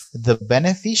the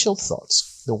beneficial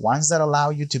thoughts, the ones that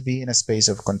allow you to be in a space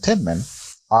of contentment,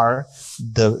 are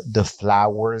the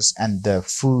flowers and the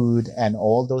food and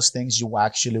all those things you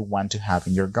actually want to have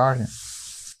in your garden.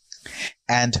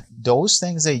 And those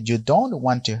things that you don't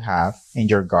want to have in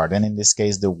your garden, in this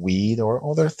case the weed or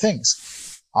other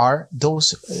things, are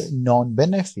those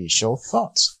non-beneficial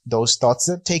thoughts, those thoughts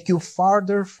that take you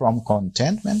farther from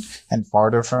contentment and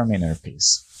farther from inner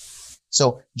peace.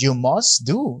 So you must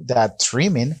do that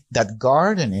trimming, that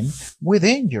gardening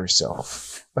within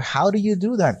yourself. But how do you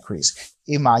do that, Chris?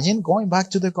 Imagine going back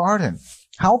to the garden.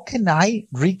 How can I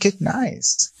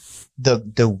recognize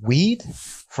the weed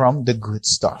from the good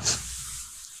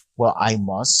stuff? Well, I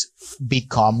must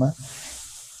become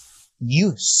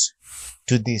used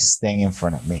to this thing in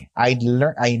front of me. I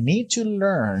need to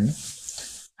learn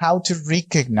how to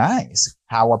recognize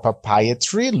how a papaya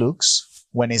tree looks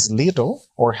when it's little,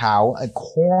 or how a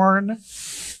corn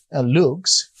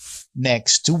looks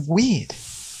next to weed.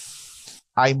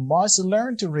 I must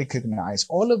learn to recognize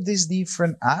all of these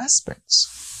different aspects.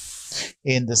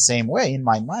 In the same way, in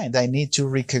my mind, I need to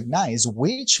recognize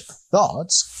which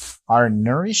thoughts are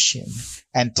nourishing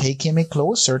and taking me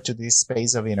closer to this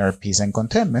space of inner peace and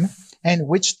contentment, and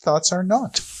which thoughts are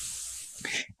not.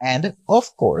 And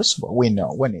of course, we know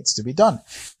what needs to be done.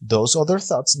 Those other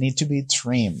thoughts need to be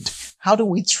trimmed. How do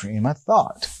we trim a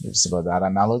thought? That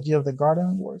analogy of the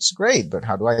garden works great, but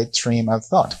how do I trim a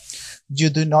thought? You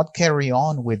do not carry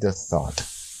on with the thought.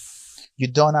 You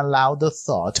don't allow the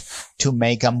thought to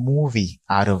make a movie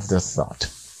out of the thought.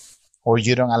 Or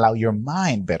you don't allow your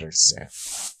mind, better said,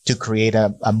 to create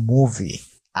a movie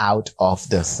out of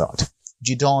the thought.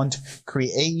 You don't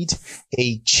create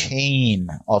a chain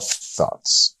of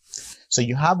thoughts. So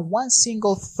you have one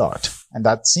single thought, and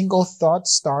that single thought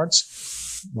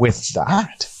starts with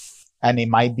that. And it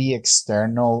might be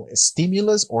external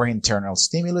stimulus or internal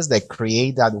stimulus that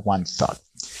create that one thought.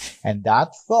 And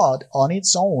that thought on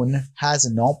its own has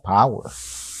no power.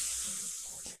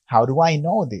 How do I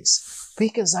know this?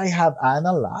 Because I have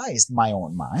analyzed my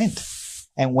own mind.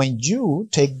 And when you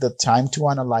take the time to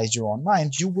analyze your own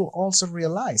mind, you will also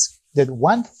realize that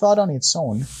one thought on its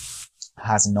own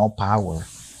has no power.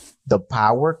 The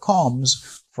power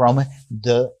comes from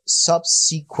the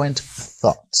subsequent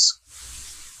thoughts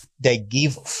that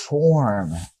give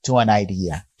form to an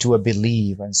idea, to a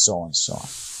belief, and so on and so on.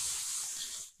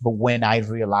 But when I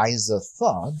realize the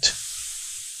thought,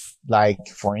 like,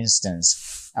 for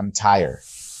instance, I'm tired.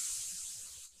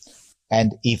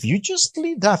 And if you just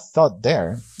leave that thought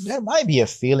there might be a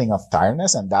feeling of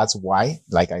tiredness. And that's why,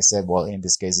 like I said, well, in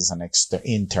this case, it's an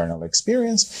internal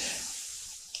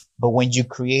experience. But when you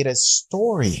create a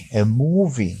story, a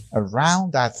movie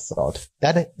around that thought,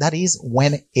 that is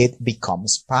when it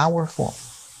becomes powerful.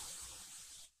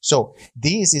 So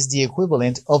this is the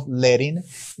equivalent of letting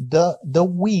the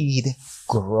weed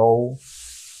grow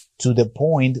to the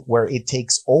point where it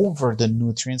takes over the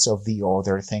nutrients of the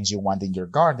other things you want in your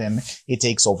garden. It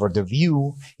takes over the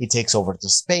view. It takes over the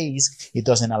space. It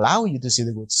doesn't allow you to see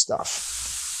the good stuff.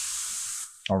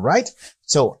 All right.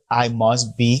 So I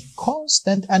must be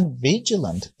constant and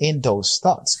vigilant in those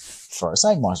thoughts. First,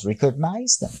 I must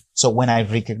recognize them. So when I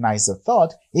recognize the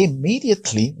thought,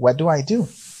 immediately, what do?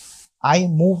 I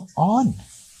move on.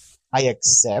 I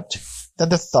accept that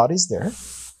the thought is there.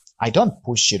 I don't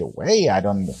push it away. I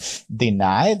don't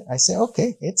deny it. I say,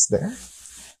 okay, it's there.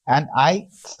 And I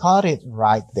thought it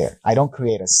right there. I don't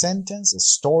create a sentence, a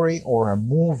story, or a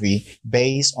movie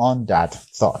based on that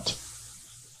thought.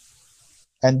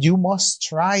 And you must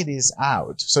try this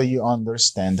out so you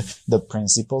understand the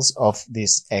principles of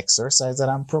this exercise that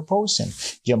I'm proposing.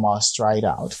 You must try it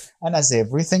out. And as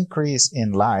everything creates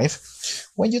in life,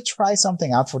 when you try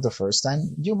something out for the first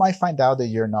time, you might find out that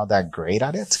you're not that great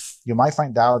at it. You might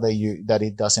find out that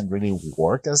it doesn't really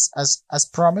work as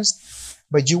promised.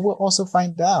 But you will also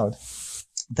find out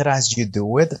that as you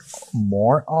do it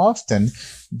more often,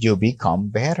 you become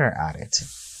better at it.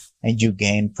 And you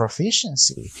gain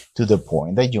proficiency to the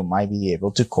point that you might be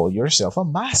able to call yourself a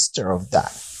master of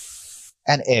that.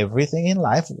 And everything in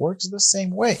life works the same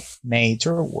way.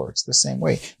 Nature works the same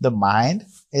way. The mind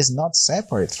is not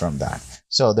separate from that.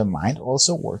 So the mind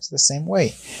also works the same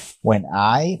way. When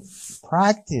I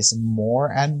practice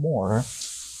more and more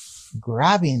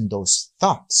grabbing those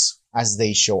thoughts as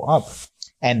they show up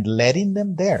and letting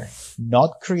them there,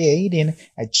 not creating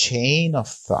a chain of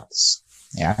thoughts.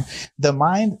 Yeah. The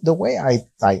mind, the way I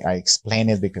explain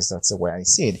it, because that's the way I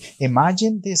see it.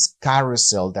 Imagine this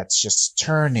carousel that's just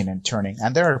turning and turning,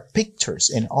 and there are pictures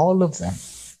in all of them.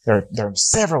 There are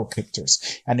several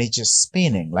pictures, and it's just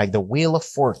spinning like the wheel of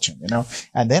fortune,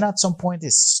 and then at some point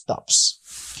it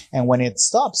stops. And when it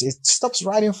stops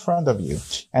right in front of you.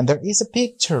 And there is a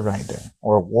picture right there,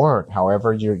 or a word,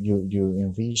 however you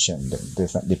envision,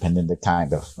 depending the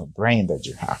kind of brain that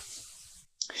you have.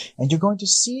 And you're going to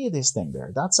see this thing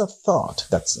there. That's a thought.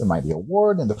 It might be a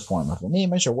word in the form of an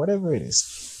image or whatever it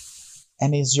is.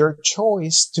 And it's your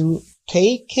choice to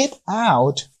take it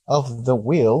out of the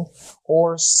wheel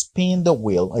or spin the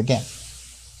wheel again.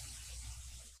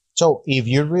 So if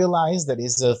you realize that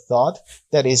it's a thought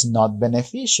that is not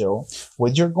beneficial,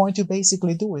 what you're going to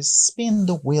basically do is spin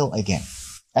the wheel again.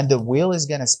 And the wheel is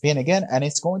going to spin again, and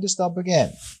it's going to stop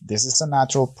again. This is a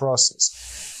natural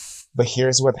process. But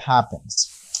here's what happens.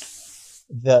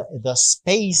 The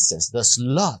spaces, the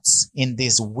slots in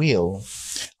this wheel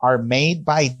are made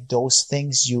by those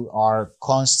things you are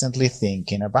constantly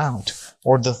thinking about,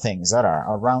 or the things that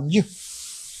are around you.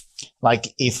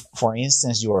 Like if, for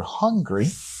instance, you're hungry,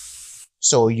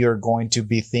 so you're going to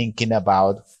be thinking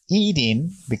about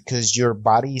eating because your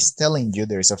body is telling you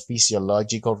there's a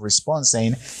physiological response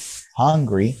saying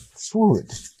hungry,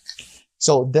 food.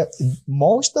 So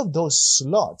most of those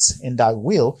slots in that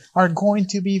wheel are going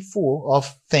to be full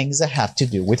of things that have to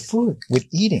do with food, with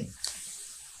eating.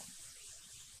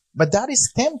 But that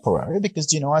is temporary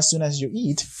because, as soon as you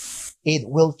eat, it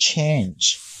will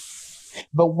change.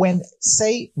 But when,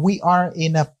 say, we are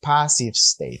in a passive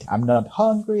state, I'm not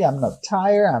hungry, I'm not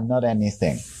tired, I'm not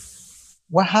anything.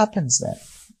 What happens then?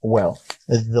 Well,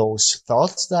 those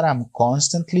thoughts that I'm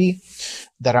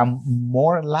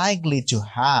more likely to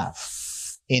have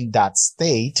in that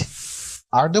state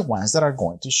are the ones that are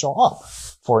going to show up.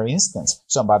 For instance,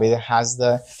 somebody that has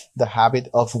the habit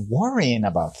of worrying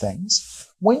about things.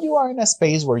 When you are in a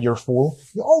space where you're full,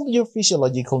 all your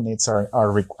physiological needs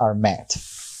are met.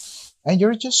 And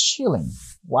you're just chilling,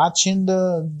 watching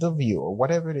the view or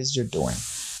whatever it is you're doing.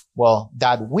 Well,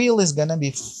 that wheel is going to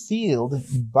be filled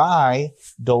by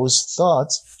those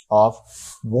thoughts of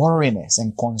worriness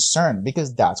and concern,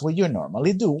 because that's what you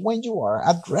normally do when you are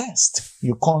at rest.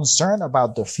 You're concerned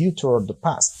about the future or the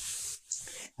past.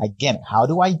 Again, how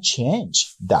do I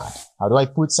change that? How do I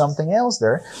put something else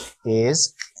there?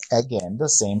 Is, again, the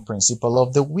same principle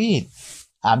of the weed.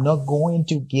 I'm not going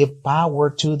to give power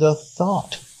to the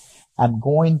thought. I'm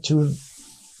going to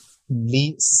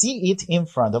see it in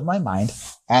front of my mind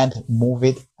and move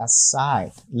it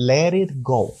aside. Let it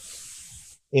go.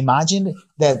 Imagine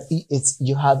that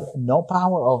you have no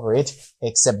power over it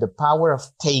except the power of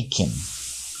taking.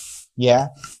 Yeah,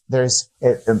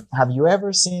 have you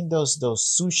ever seen those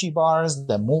sushi bars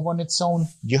that move on its own?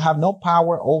 You have no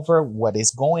power over what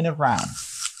is going around,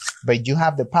 but you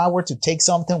have the power to take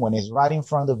something when it's right in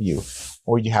front of you,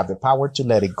 or you have the power to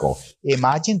let it go.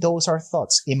 Imagine those are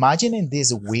thoughts. Imagine in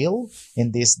this wheel,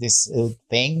 in this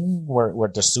thing where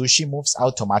the sushi moves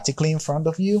automatically in front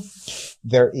of you,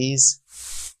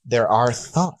 there are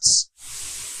thoughts,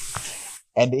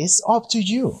 and it's up to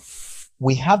you.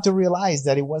 We have to realize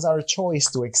that it was our choice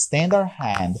to extend our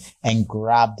hand and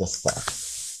grab the thought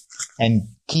and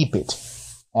keep it.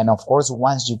 And of course,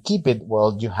 once you keep it,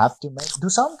 well, you have to do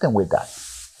something with that.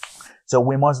 So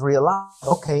we must realize,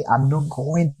 okay, I'm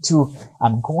going to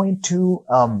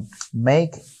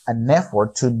make an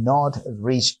effort to not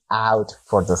reach out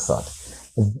for the thought.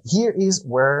 Here is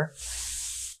where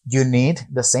you need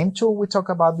the same tool we talked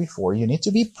about before. You need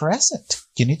to be present.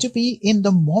 You need to be in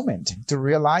the moment to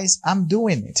realize I'm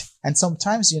doing it. And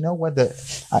sometimes, you know what,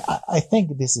 I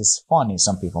think this is funny.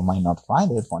 Some people might not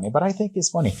find it funny, but I think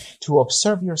it's funny to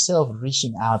observe yourself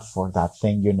reaching out for that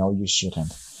thing you know you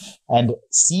shouldn't, and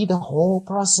see the whole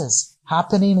process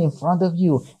happening in front of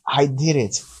you. I did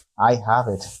it. I have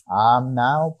it. I'm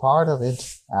now part of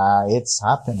it. It's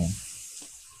happening.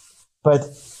 But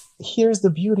here's the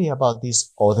beauty about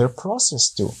this other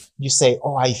process too. You say,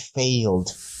 oh, I failed.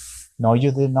 No,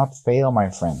 you did not fail, my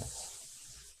friend.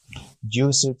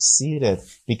 You succeeded,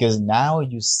 because now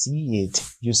you see it.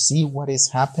 You see what is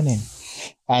happening.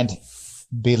 And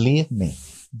believe me,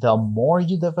 the more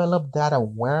you develop that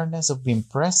awareness of being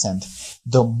present,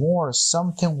 the more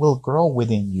something will grow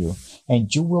within you. And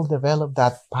you will develop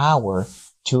that power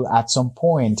to, at some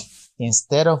point,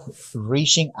 instead of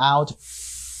reaching out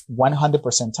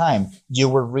 100% time, you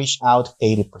will reach out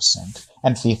 80%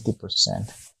 and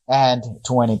 50% and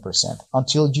 20%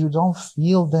 until you don't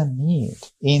feel the need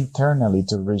internally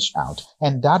to reach out.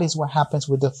 And that is what happens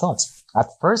with the thoughts. At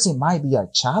first, it might be a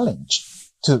challenge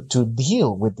to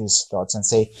deal with these thoughts and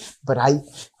say, but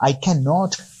I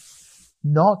cannot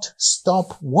not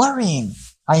stop worrying.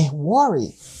 I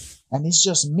worry and it's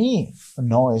just me.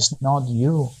 No, it's not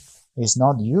you. It's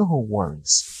not you who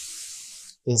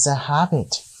worries. It's a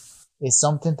habit. It's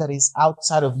something that is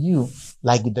outside of you,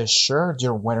 like the shirt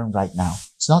you're wearing right now.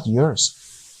 It's not yours.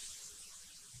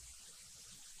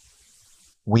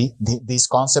 This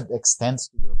concept extends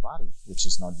to your body, which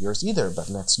is not yours either, but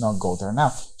let's not go there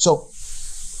now. So,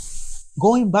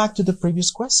 going back to the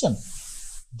previous question,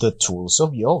 the tools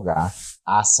of yoga,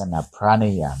 asana,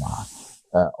 pranayama,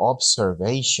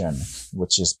 observation,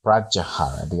 which is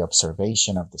pratyahara, the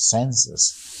observation of the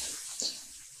senses.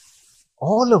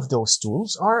 All of those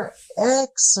tools are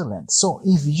excellent. So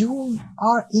if you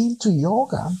are into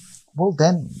yoga, well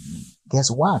then,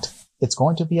 guess what? It's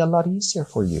going to be a lot easier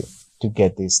for you to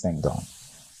get this thing done.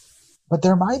 But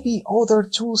there might be other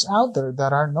tools out there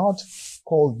that are not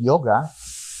called yoga.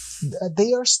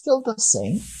 They are still the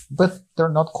same, but they're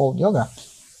not called yoga.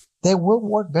 They will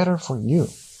work better for you.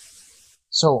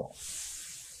 So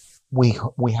we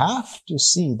have to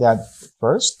see that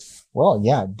first. Well,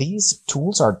 yeah, these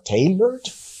tools are tailored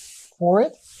for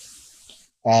it,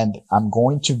 and I'm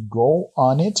going to go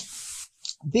on it.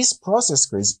 This process,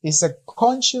 Chris, is a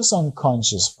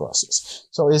conscious-unconscious process.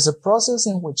 So it's a process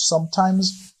in which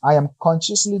sometimes I am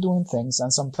consciously doing things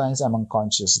and sometimes I'm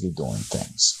unconsciously doing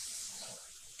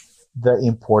things. The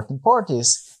important part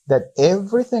is that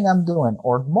everything I'm doing,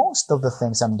 or most of the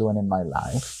things I'm doing in my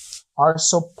life, are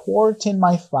supporting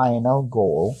my final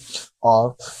goal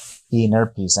of inner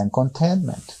peace and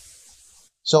contentment.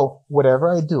 So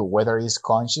whatever I do, whether it's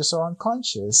conscious or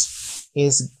unconscious,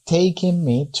 is taking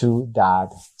me to that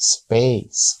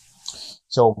space.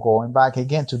 So going back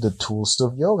again to the tools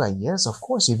of yoga, yes, of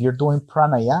course, if you're doing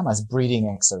pranayamas, breathing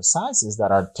exercises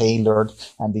that are tailored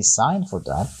and designed for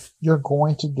that, you're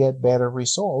going to get better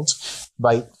results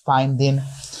by finding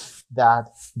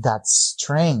that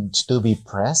strength to be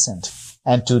present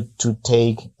and to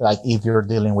take, like if you're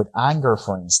dealing with anger,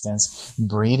 for instance,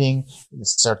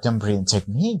 certain breathing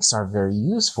techniques are very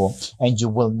useful. And you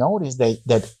will notice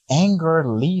that anger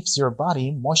leaves your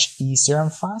body much easier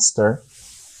and faster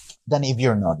than if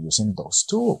you're not using those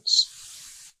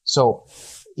tools. So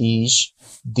each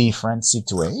different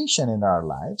situation in our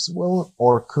lives will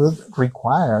or could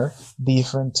require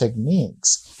different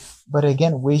techniques. But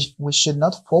again, we should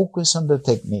not focus on the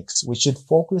techniques. We should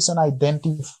focus on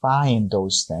identifying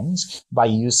those things by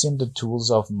using the tools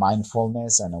of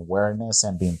mindfulness and awareness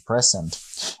and being present.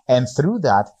 And through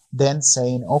that, then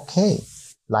saying, okay,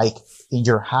 like in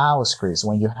your house, Chris,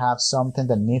 when you have something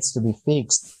that needs to be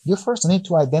fixed, you first need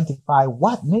to identify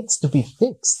what needs to be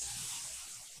fixed.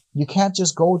 You can't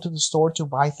just go to the store to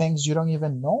buy things you don't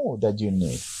even know that you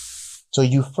need. So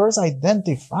you first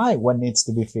identify what needs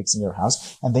to be fixed in your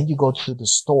house, and then you go to the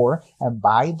store and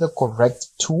buy the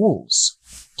correct tools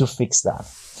to fix that.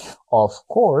 Of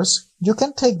course, you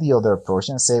can take the other approach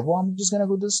and say, well, I'm just going to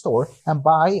go to the store and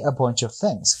buy a bunch of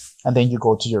things. And then you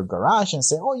go to your garage and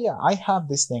say, oh yeah, I have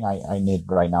this thing I need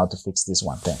right now to fix this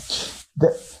one thing.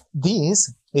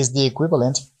 This is the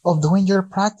equivalent of doing your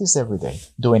practice every day,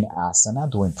 doing asana,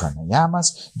 doing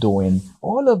pranayamas, doing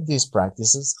all of these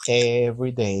practices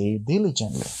every day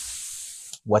diligently.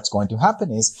 What's going to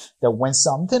happen is that when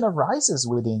something arises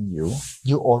within you,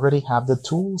 you already have the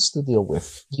tools to deal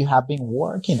with. You have been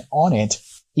working on it,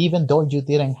 even though you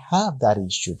didn't have that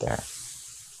issue there.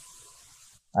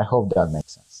 I hope that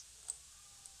makes sense.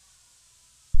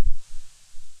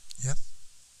 Yep.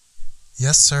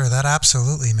 Yes, sir. That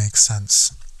absolutely makes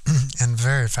sense. And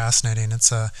very fascinating.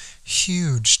 It's a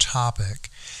huge topic.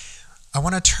 I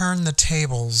want to turn the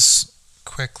tables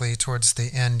quickly towards the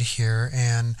end here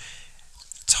and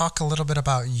talk a little bit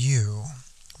about you.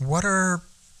 What are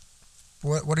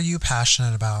you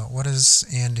passionate about? What is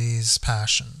Andy's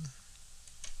passion?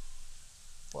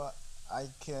 Well, I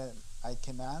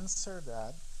can answer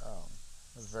that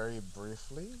very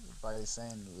briefly by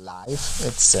saying life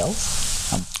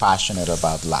itself. I'm passionate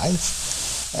about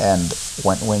life, and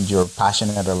when you're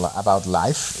passionate about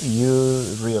life, you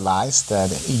realize that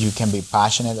you can be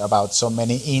passionate about so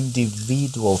many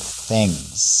individual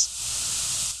things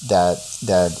that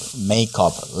make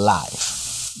up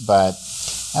life. But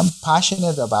I'm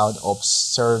passionate about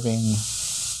observing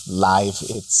life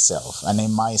itself, and it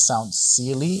might sound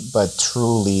silly, but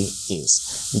truly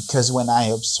is, because when I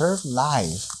observe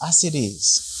life as it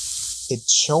is, it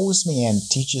shows me and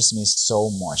teaches me so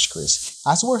much, Chris.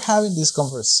 As we're having this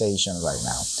conversation right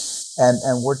now,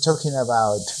 and we're talking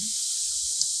about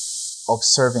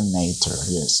observing nature.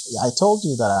 Yes, I told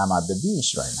you that I'm at the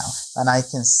beach right now, and I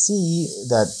can see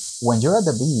that when you're at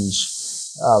the beach,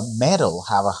 metal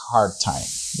have a hard time.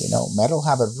 Metal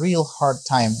have a real hard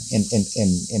time in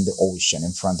the ocean,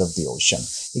 in front of the ocean.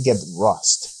 You get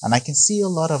rust, and I can see a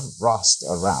lot of rust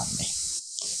around me,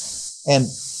 and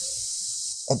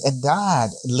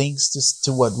that links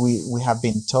to what we have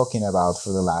been talking about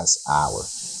for the last hour.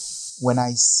 When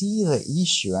I see the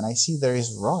issue and I see there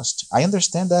is rust, I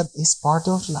understand that it's part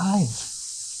of life.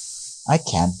 I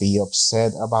can't be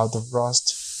upset about the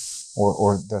rust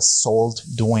or the salt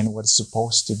doing what it's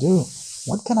supposed to do.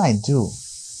 What can I do?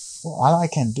 Well, all I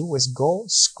can do is go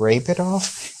scrape it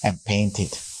off and paint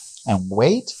it and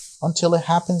wait until it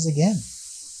happens again,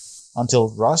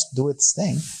 until rust do its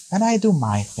thing and I do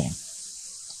my thing.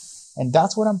 And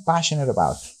that's what I'm passionate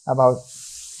about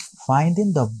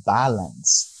finding the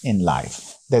balance in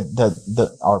life.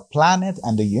 That our planet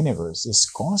and the universe is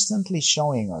constantly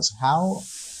showing us how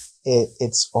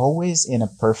it's always in a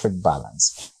perfect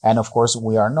balance. And of course,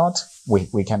 we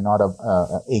cannot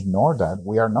ignore that.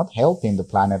 We are not helping the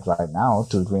planet right now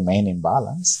to remain in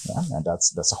balance. Yeah? And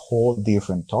that's a whole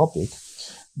different topic.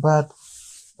 But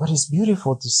it's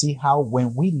beautiful to see how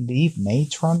when we leave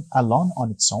nature alone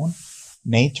on its own,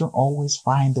 nature always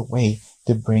finds a way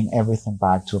to bring everything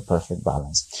back to a perfect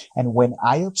balance. And when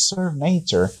I observe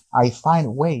nature, I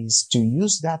find ways to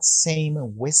use that same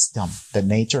wisdom that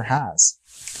nature has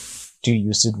to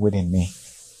use it within me.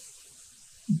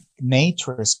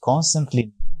 Nature is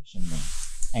constantly nourishing me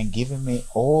and giving me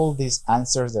all these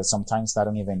answers that sometimes I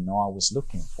don't even know I was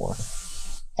looking for.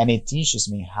 And it teaches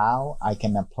me how I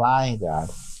can apply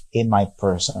that in my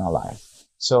personal life.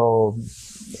 So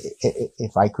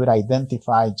if I could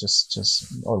identify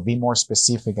or be more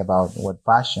specific about what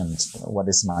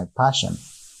is my passion,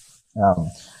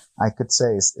 I could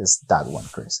say is that one,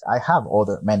 Chris. I have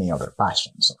many other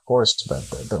passions, of course, but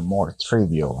they're more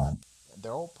trivial and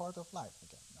they're all part of life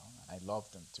again, and I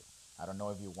love them too. I don't know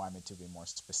if you want me to be more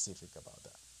specific about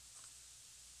that.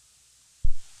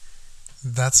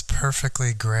 That's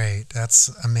perfectly great. That's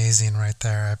amazing right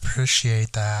there. I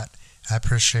appreciate that. I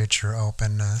appreciate your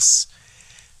openness.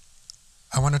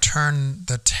 I want to turn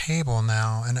the table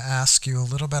now and ask you a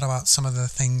little bit about some of the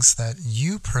things that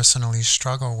you personally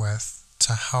struggle with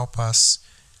to help us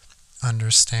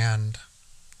understand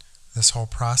this whole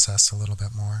process a little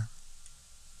bit more.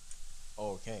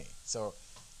 Okay, so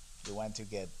you want to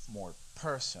get more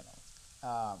personal.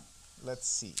 Um, let's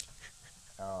see.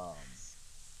 Um,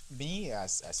 Me,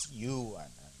 as you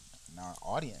and our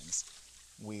audience,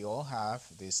 we all have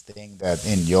this thing that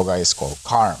in yoga is called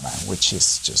karma, which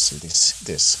is just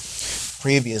this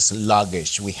previous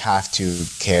luggage we have to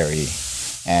carry,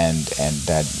 and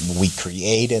that we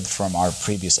created from our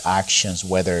previous actions,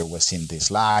 whether it was in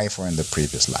this life or in the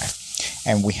previous life,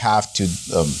 and we have to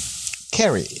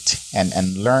carry it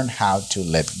and learn how to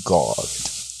let go of it.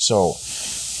 So.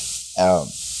 Um,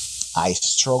 I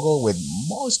struggle with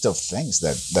most of things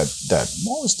that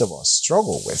most of us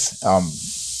struggle with.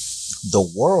 The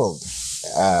world,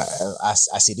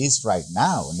 as it is right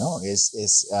now,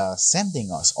 is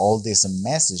sending us all these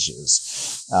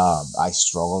messages. I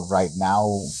struggle right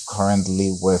now,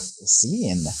 currently, with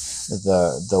seeing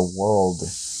the world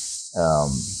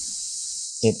um,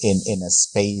 in a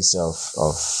space of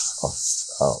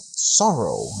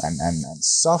sorrow and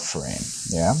suffering.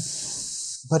 Yeah,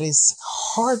 but it's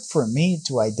hard for me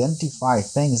to identify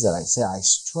things that I say I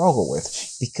struggle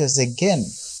with, because again,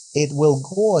 it will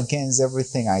go against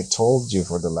everything I told you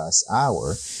for the last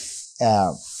hour,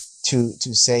 uh,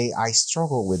 to say I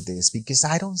struggle with this, because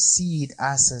I don't see it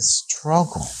as a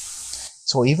struggle.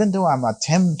 So even though I'm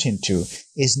attempting to,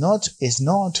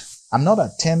 I'm not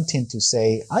attempting to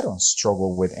say I don't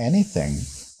struggle with anything.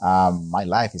 My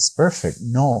life is perfect.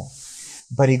 No,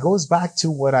 but it goes back to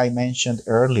what I mentioned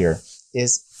earlier,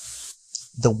 is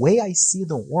the way I see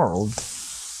the world,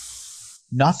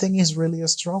 nothing is really a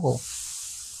struggle.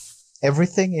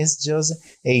 Everything is just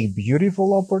a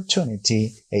beautiful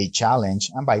opportunity, a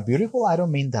challenge. And by beautiful, I don't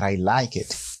mean that I like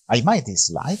it. I might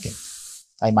dislike it.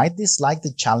 I might dislike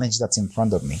the challenge that's in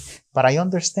front of me, but I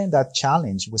understand that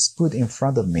challenge was put in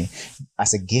front of me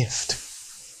as a gift.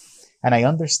 And I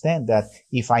understand that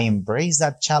if I embrace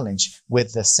that challenge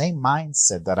with the same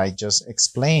mindset that I just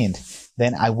explained,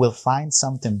 then I will find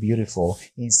something beautiful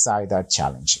inside that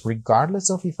challenge,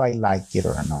 regardless of if I like it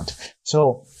or not.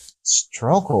 So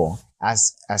struggle,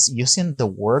 as using the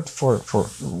word for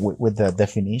with the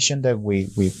definition that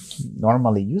we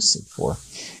normally use it for,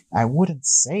 I wouldn't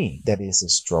say that is a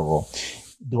struggle.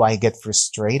 Do I get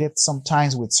frustrated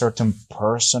sometimes with certain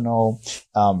personal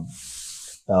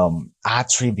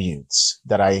attributes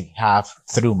that I have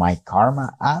through my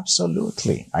karma?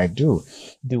 Absolutely, I do.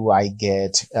 Do I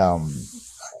get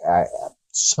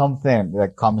something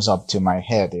that comes up to my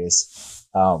head is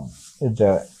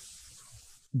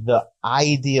the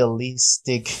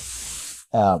idealistic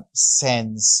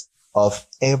sense of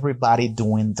everybody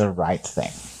doing the right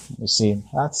thing. You see,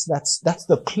 that's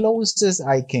the closest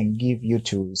I can give you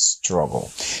to struggle,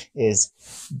 is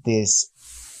this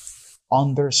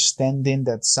understanding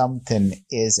that something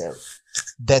is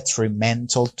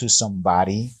detrimental to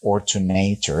somebody or to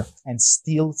nature and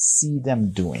still see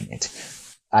them doing it.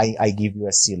 I give you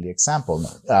a silly example.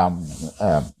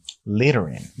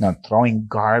 Littering, throwing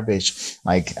garbage,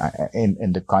 like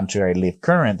in the country I live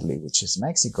currently, which is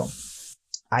Mexico.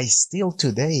 I still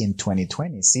today in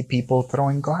 2020 see people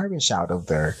throwing garbage out of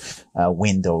their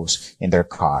windows in their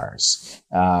cars,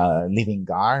 leaving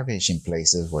garbage in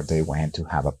places where they went to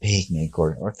have a picnic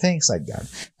or things like that.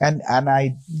 And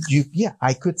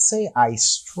I could say I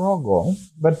struggle,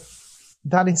 but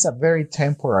that is a very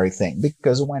temporary thing,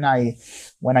 because when I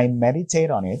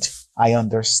meditate on it, I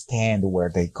understand where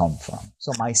they come from.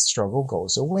 So my struggle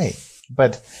goes away.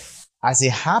 But as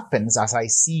it happens, as I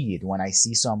see it, when I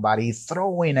see somebody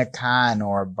throwing a can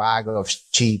or a bag of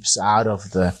chips out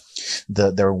of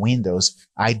their windows,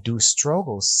 I do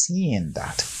struggle seeing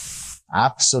that.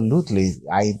 Absolutely.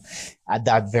 At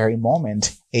that very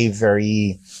moment,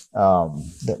 the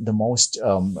most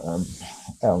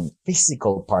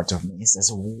physical part of me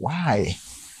says, why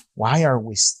are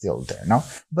we still there? No,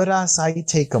 but as I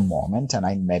take a moment and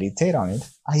I meditate on it,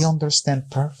 I understand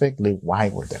perfectly why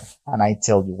we're there. And I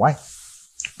tell you why.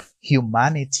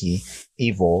 Humanity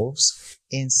evolves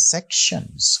in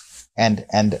sections. And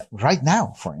right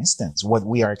now, for instance, what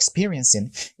we are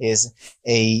experiencing is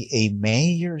a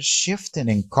major shifting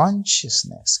in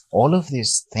consciousness. All of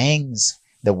these things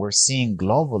that we're seeing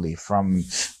globally, from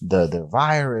the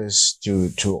virus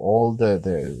to all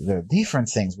the different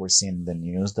things we're seeing in the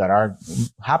news that are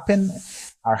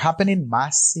happening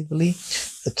massively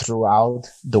throughout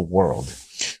the world,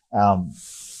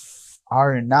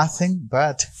 are nothing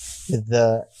but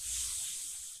the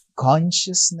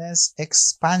consciousness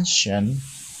expansion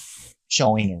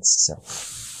showing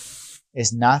itself.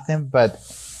 It's nothing but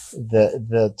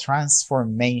the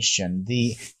transformation,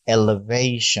 the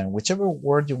elevation, whichever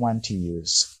word you want to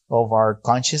use, of our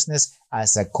consciousness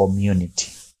as a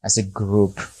community, as a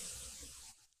group.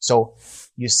 So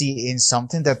you see, in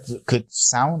something that could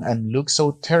sound and look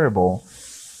so terrible,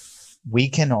 we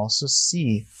can also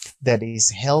see that it is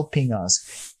helping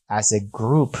us as a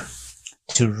group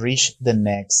to reach the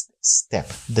next step,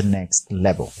 the next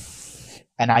level.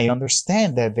 And I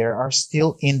understand that there are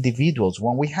still individuals.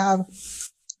 When we have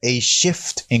a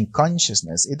shift in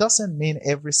consciousness, it doesn't mean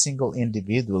every single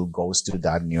individual goes to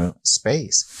that new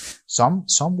space. Some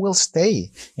will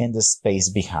stay in the space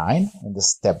behind, in the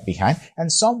step behind,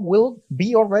 and some will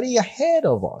be already ahead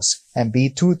of us and be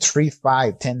 2, 3,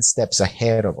 5, 10 steps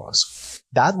ahead of us.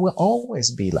 That will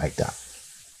always be like that.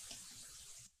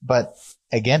 But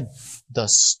again, the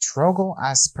struggle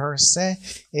as per se,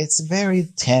 it's very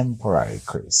temporary,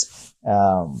 Chris.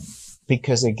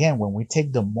 Because again, when we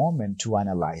take the moment to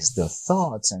analyze the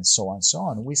thoughts and so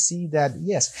on, we see that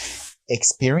yes,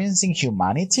 experiencing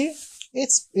humanity,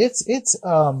 it's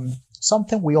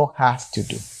something we all have to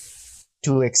do.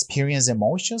 To experience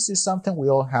emotions is something we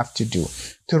all have to do.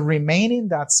 To remain in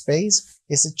that space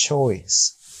is a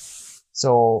choice.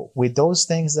 So with those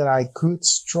things that I could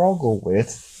struggle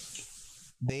with,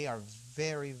 they are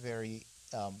very, very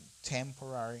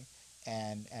temporary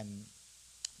and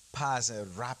pass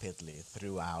rapidly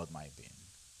throughout my being.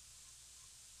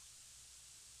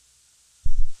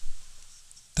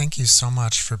 Thank you so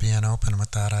much for being open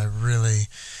with that. I really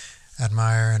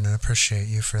admire and appreciate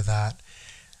you for that.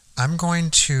 I'm going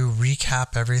to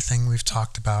recap everything we've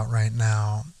talked about right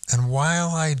now. And while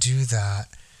I do that,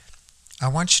 I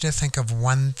want you to think of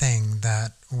one thing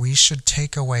that we should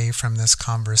take away from this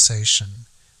conversation.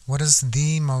 What is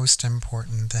the most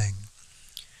important thing?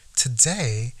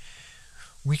 Today,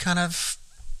 we kind of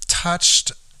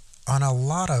touched on a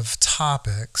lot of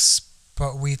topics,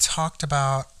 but we talked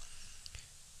about,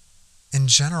 in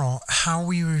general, how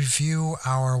we review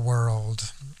our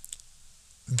world.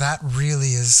 That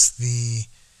really is the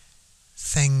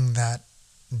thing that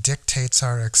dictates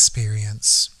our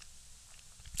experience.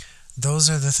 Those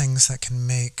are the things that can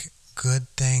make good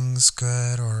things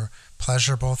good, or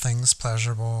pleasurable things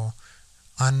pleasurable,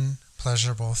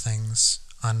 unpleasurable things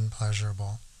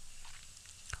unpleasurable.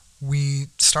 We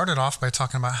started off by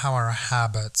talking about how our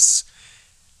habits,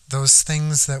 those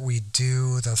things that we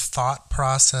do, the thought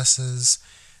processes,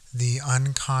 the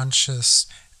unconscious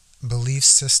belief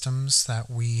systems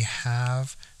that we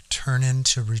have, turn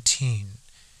into routine.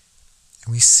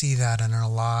 And we see that in our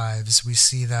lives. We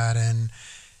see that in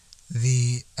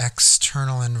the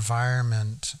external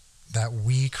environment that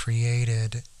we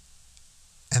created.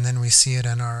 And then we see it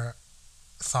in our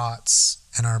thoughts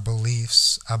and our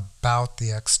beliefs about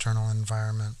the external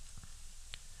environment.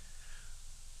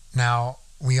 Now,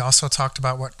 we also talked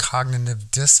about what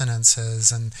cognitive dissonance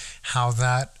is and how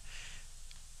that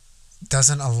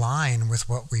doesn't align with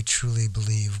what we truly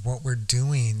believe, what we're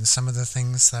doing. Some of the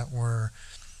things that we're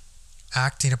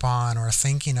acting upon or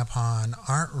thinking upon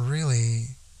aren't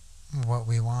really what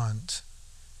we want.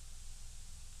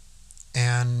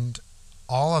 And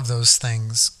all of those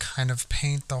things kind of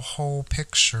paint the whole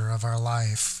picture of our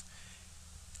life.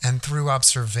 And through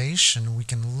observation, we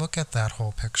can look at that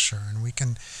whole picture and we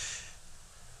can,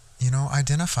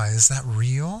 identify, is that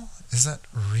real? Is that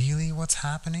really what's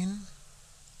happening?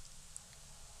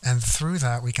 And through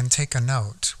that, we can take a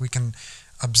note. We can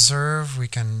observe, we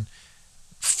can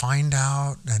find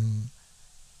out and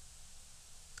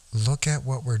look at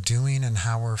what we're doing and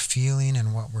how we're feeling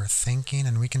and what we're thinking,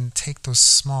 and we can take those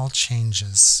small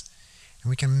changes and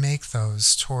we can make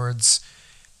those towards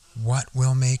what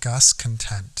will make us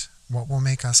content, what will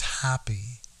make us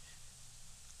happy.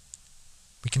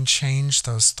 We can change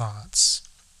those thoughts.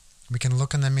 We can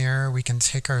look in the mirror, we can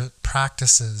take our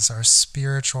practices, our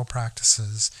spiritual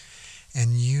practices,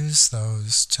 and use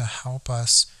those to help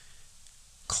us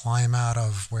climb out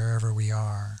of wherever we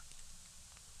are.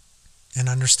 And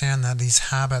understand that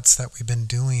these habits that we've been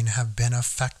doing have been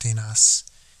affecting us,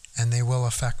 and they will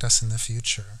affect us in the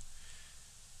future.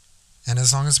 And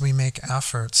as long as we make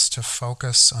efforts to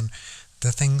focus on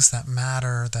the things that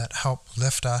matter, that help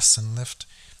lift us and lift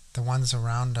the ones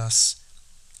around us,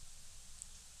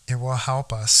 it will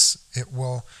help us. It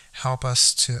will help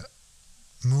us to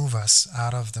move us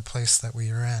out of the place that we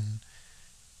are in.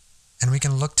 And we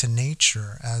can look to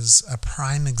nature as a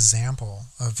prime example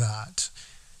of that.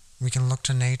 We can look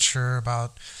to nature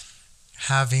about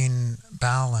having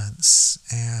balance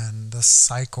and the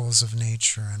cycles of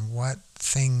nature and what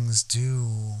things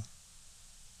do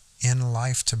in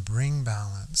life to bring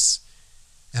balance,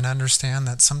 and understand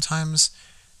that sometimes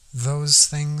those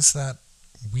things that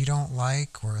we don't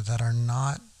like or that are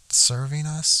not serving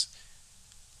us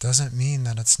doesn't mean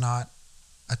that it's not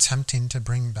attempting to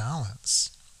bring balance.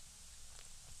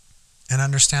 And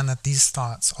understand that these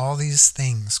thoughts, all these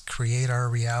things, create our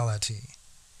reality.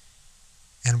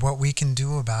 And what we can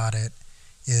do about it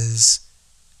is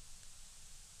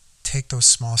take those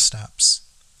small steps.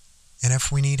 And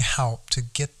if we need help, to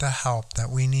get the help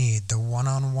that we need, the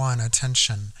one-on-one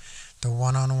attention, the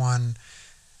one-on-one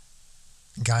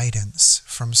guidance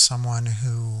from someone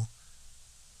who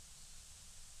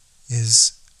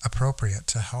is appropriate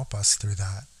to help us through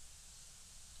that.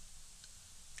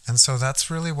 And so that's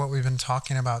really what we've been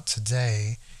talking about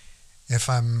today. If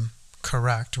I'm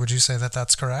correct, would you say that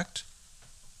that's correct?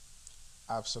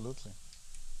 Absolutely.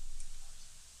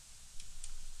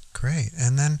 Great.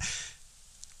 And then,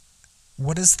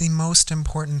 what is the most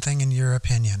important thing in your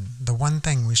opinion? The one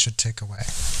thing we should take away?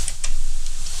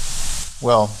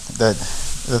 Well,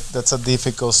 that's a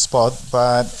difficult spot,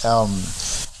 but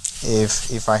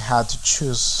if I had to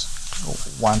choose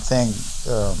one thing,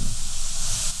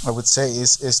 I would say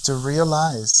is to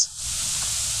realize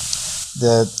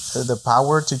that the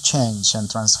power to change and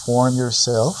transform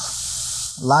yourself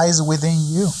lies within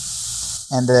you,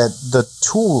 and that the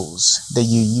tools that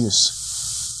you use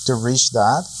to reach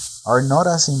that are not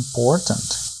as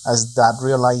important as that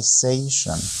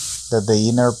realization that the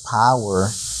inner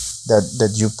power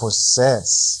that you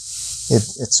possess,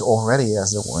 it's already,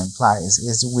 as the word implies,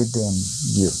 is within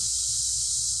you.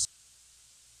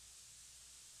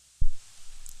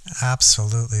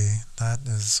 Absolutely. That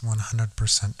is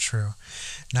 100% true.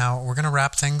 Now, we're going to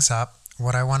wrap things up.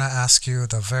 What I want to ask you,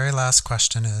 the very last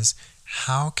question is,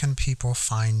 how can people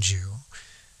find you?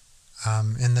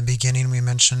 In the beginning, we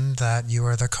mentioned that you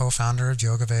are the co-founder of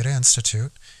Yoga Veda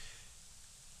Institute.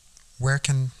 Where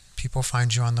can people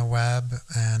find you on the web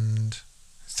and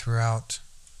throughout?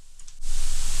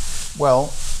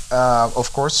 Well,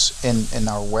 of course, in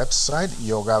our website,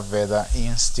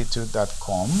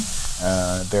 yogavedainstitute.com.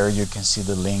 There you can see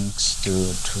the links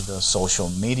to the social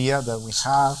media that we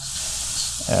have.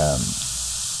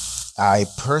 I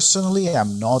personally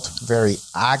am not very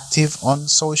active on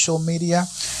social media.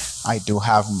 I do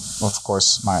have, of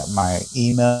course, my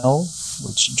email,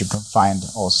 which you can find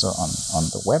also on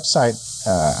the website,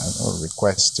 or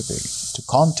request to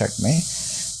contact me.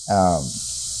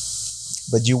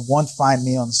 But you won't find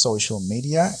me on social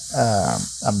media.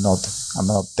 I'm not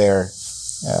there.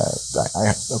 I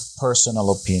have a personal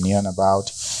opinion about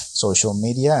social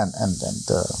media and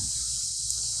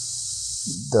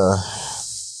the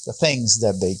things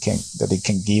that they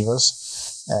can give us.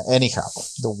 Anyhow,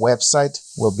 the website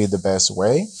will be the best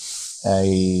way.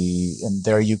 And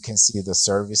there you can see the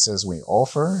services we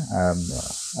offer.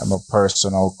 I'm a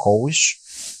personal coach,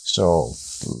 so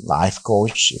life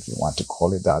coach, if you want to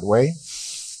call it that way.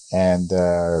 And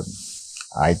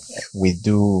we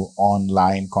do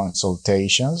online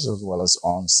consultations as well as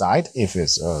on-site if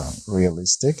it's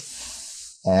realistic.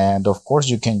 And of course,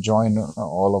 you can join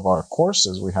all of our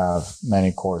courses. We have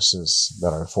many courses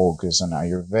that are focused on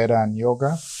Ayurveda and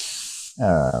yoga.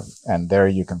 And there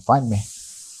you can find me.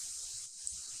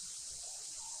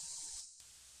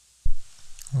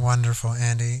 Wonderful,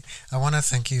 Andy. I want to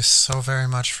thank you so very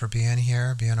much for being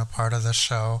here, being a part of the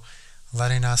show,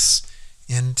 letting us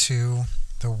into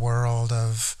the world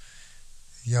of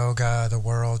yoga, the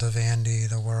world of Andy,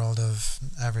 the world of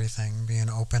everything, being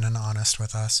open and honest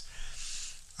with us.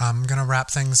 I'm going to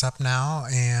wrap things up now,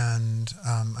 and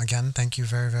again, thank you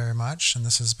very, very much, and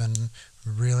this has been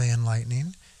really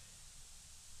enlightening.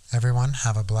 Everyone,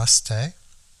 have a blessed day.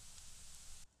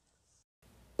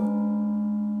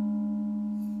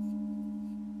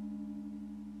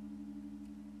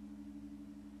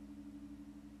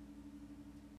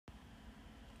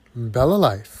 Bella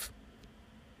Life,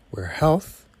 where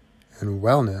health and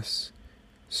wellness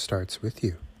starts with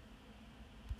you.